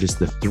 Lenses. It is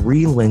the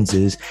 3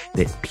 lenses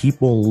that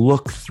people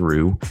look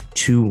through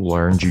to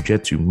learn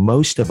jiu-jitsu.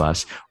 Most of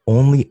us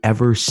only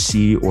ever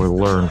see or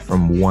learn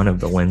from one of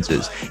the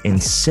lenses.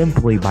 And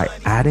simply by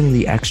adding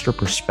the extra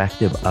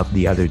perspective of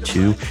the other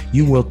 2,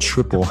 you will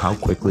triple how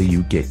quickly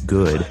you get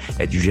good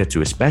at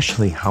jiu-jitsu,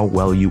 especially how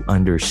well you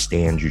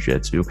understand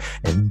jiu-jitsu.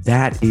 And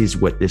that is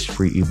what this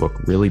free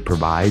ebook really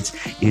provides,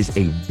 is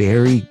a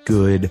very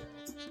good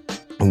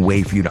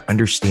way for you to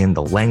understand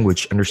the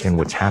language, understand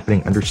what's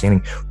happening,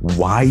 understanding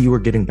why you are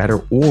getting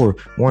better, or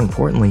more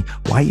importantly,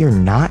 why you're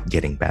not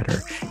getting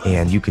better.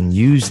 And you can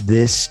use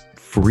this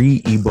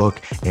free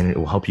ebook and it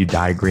will help you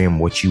diagram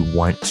what you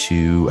want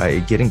to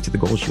getting to the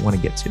goals you want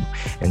to get to.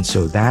 And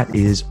so that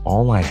is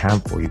all I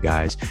have for you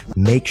guys.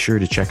 Make sure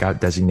to check out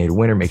Designated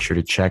Winner. Make sure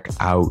to check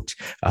out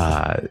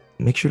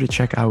make sure to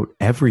check out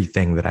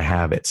everything that I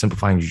have at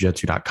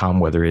simplifyingjujitsu.com,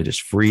 whether it is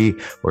free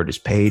or it is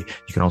paid.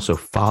 You can also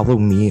follow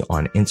me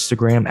on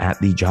Instagram at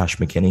the Josh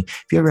McKinney.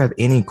 If you ever have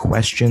any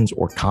questions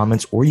or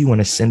comments, or you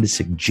want to send a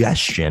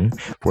suggestion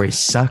for a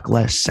Suck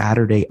Less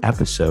Saturday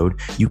episode,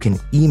 you can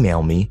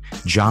email me,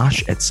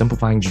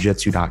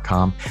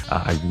 josh@simplifyingjujitsu.com.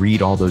 I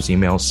read all those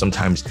emails.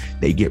 Sometimes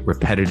they get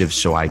repetitive,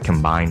 so I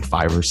combine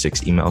 5 or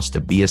 6 emails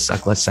to be a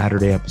Suck Less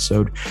Saturday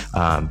episode.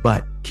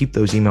 But keep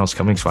those emails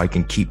coming so I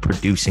can keep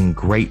producing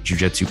great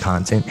jiu-jitsu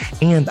content,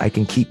 and I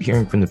can keep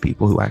hearing from the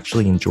people who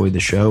actually enjoy the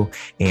show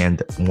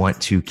and want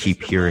to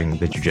keep hearing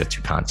the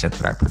jiu-jitsu content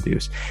that I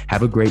produce.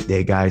 Have a great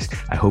day, guys.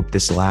 I hope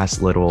this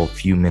last little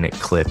few minute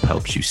clip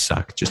helps you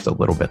suck just a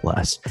little bit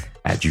less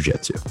at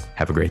jiu-jitsu.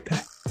 Have a great day.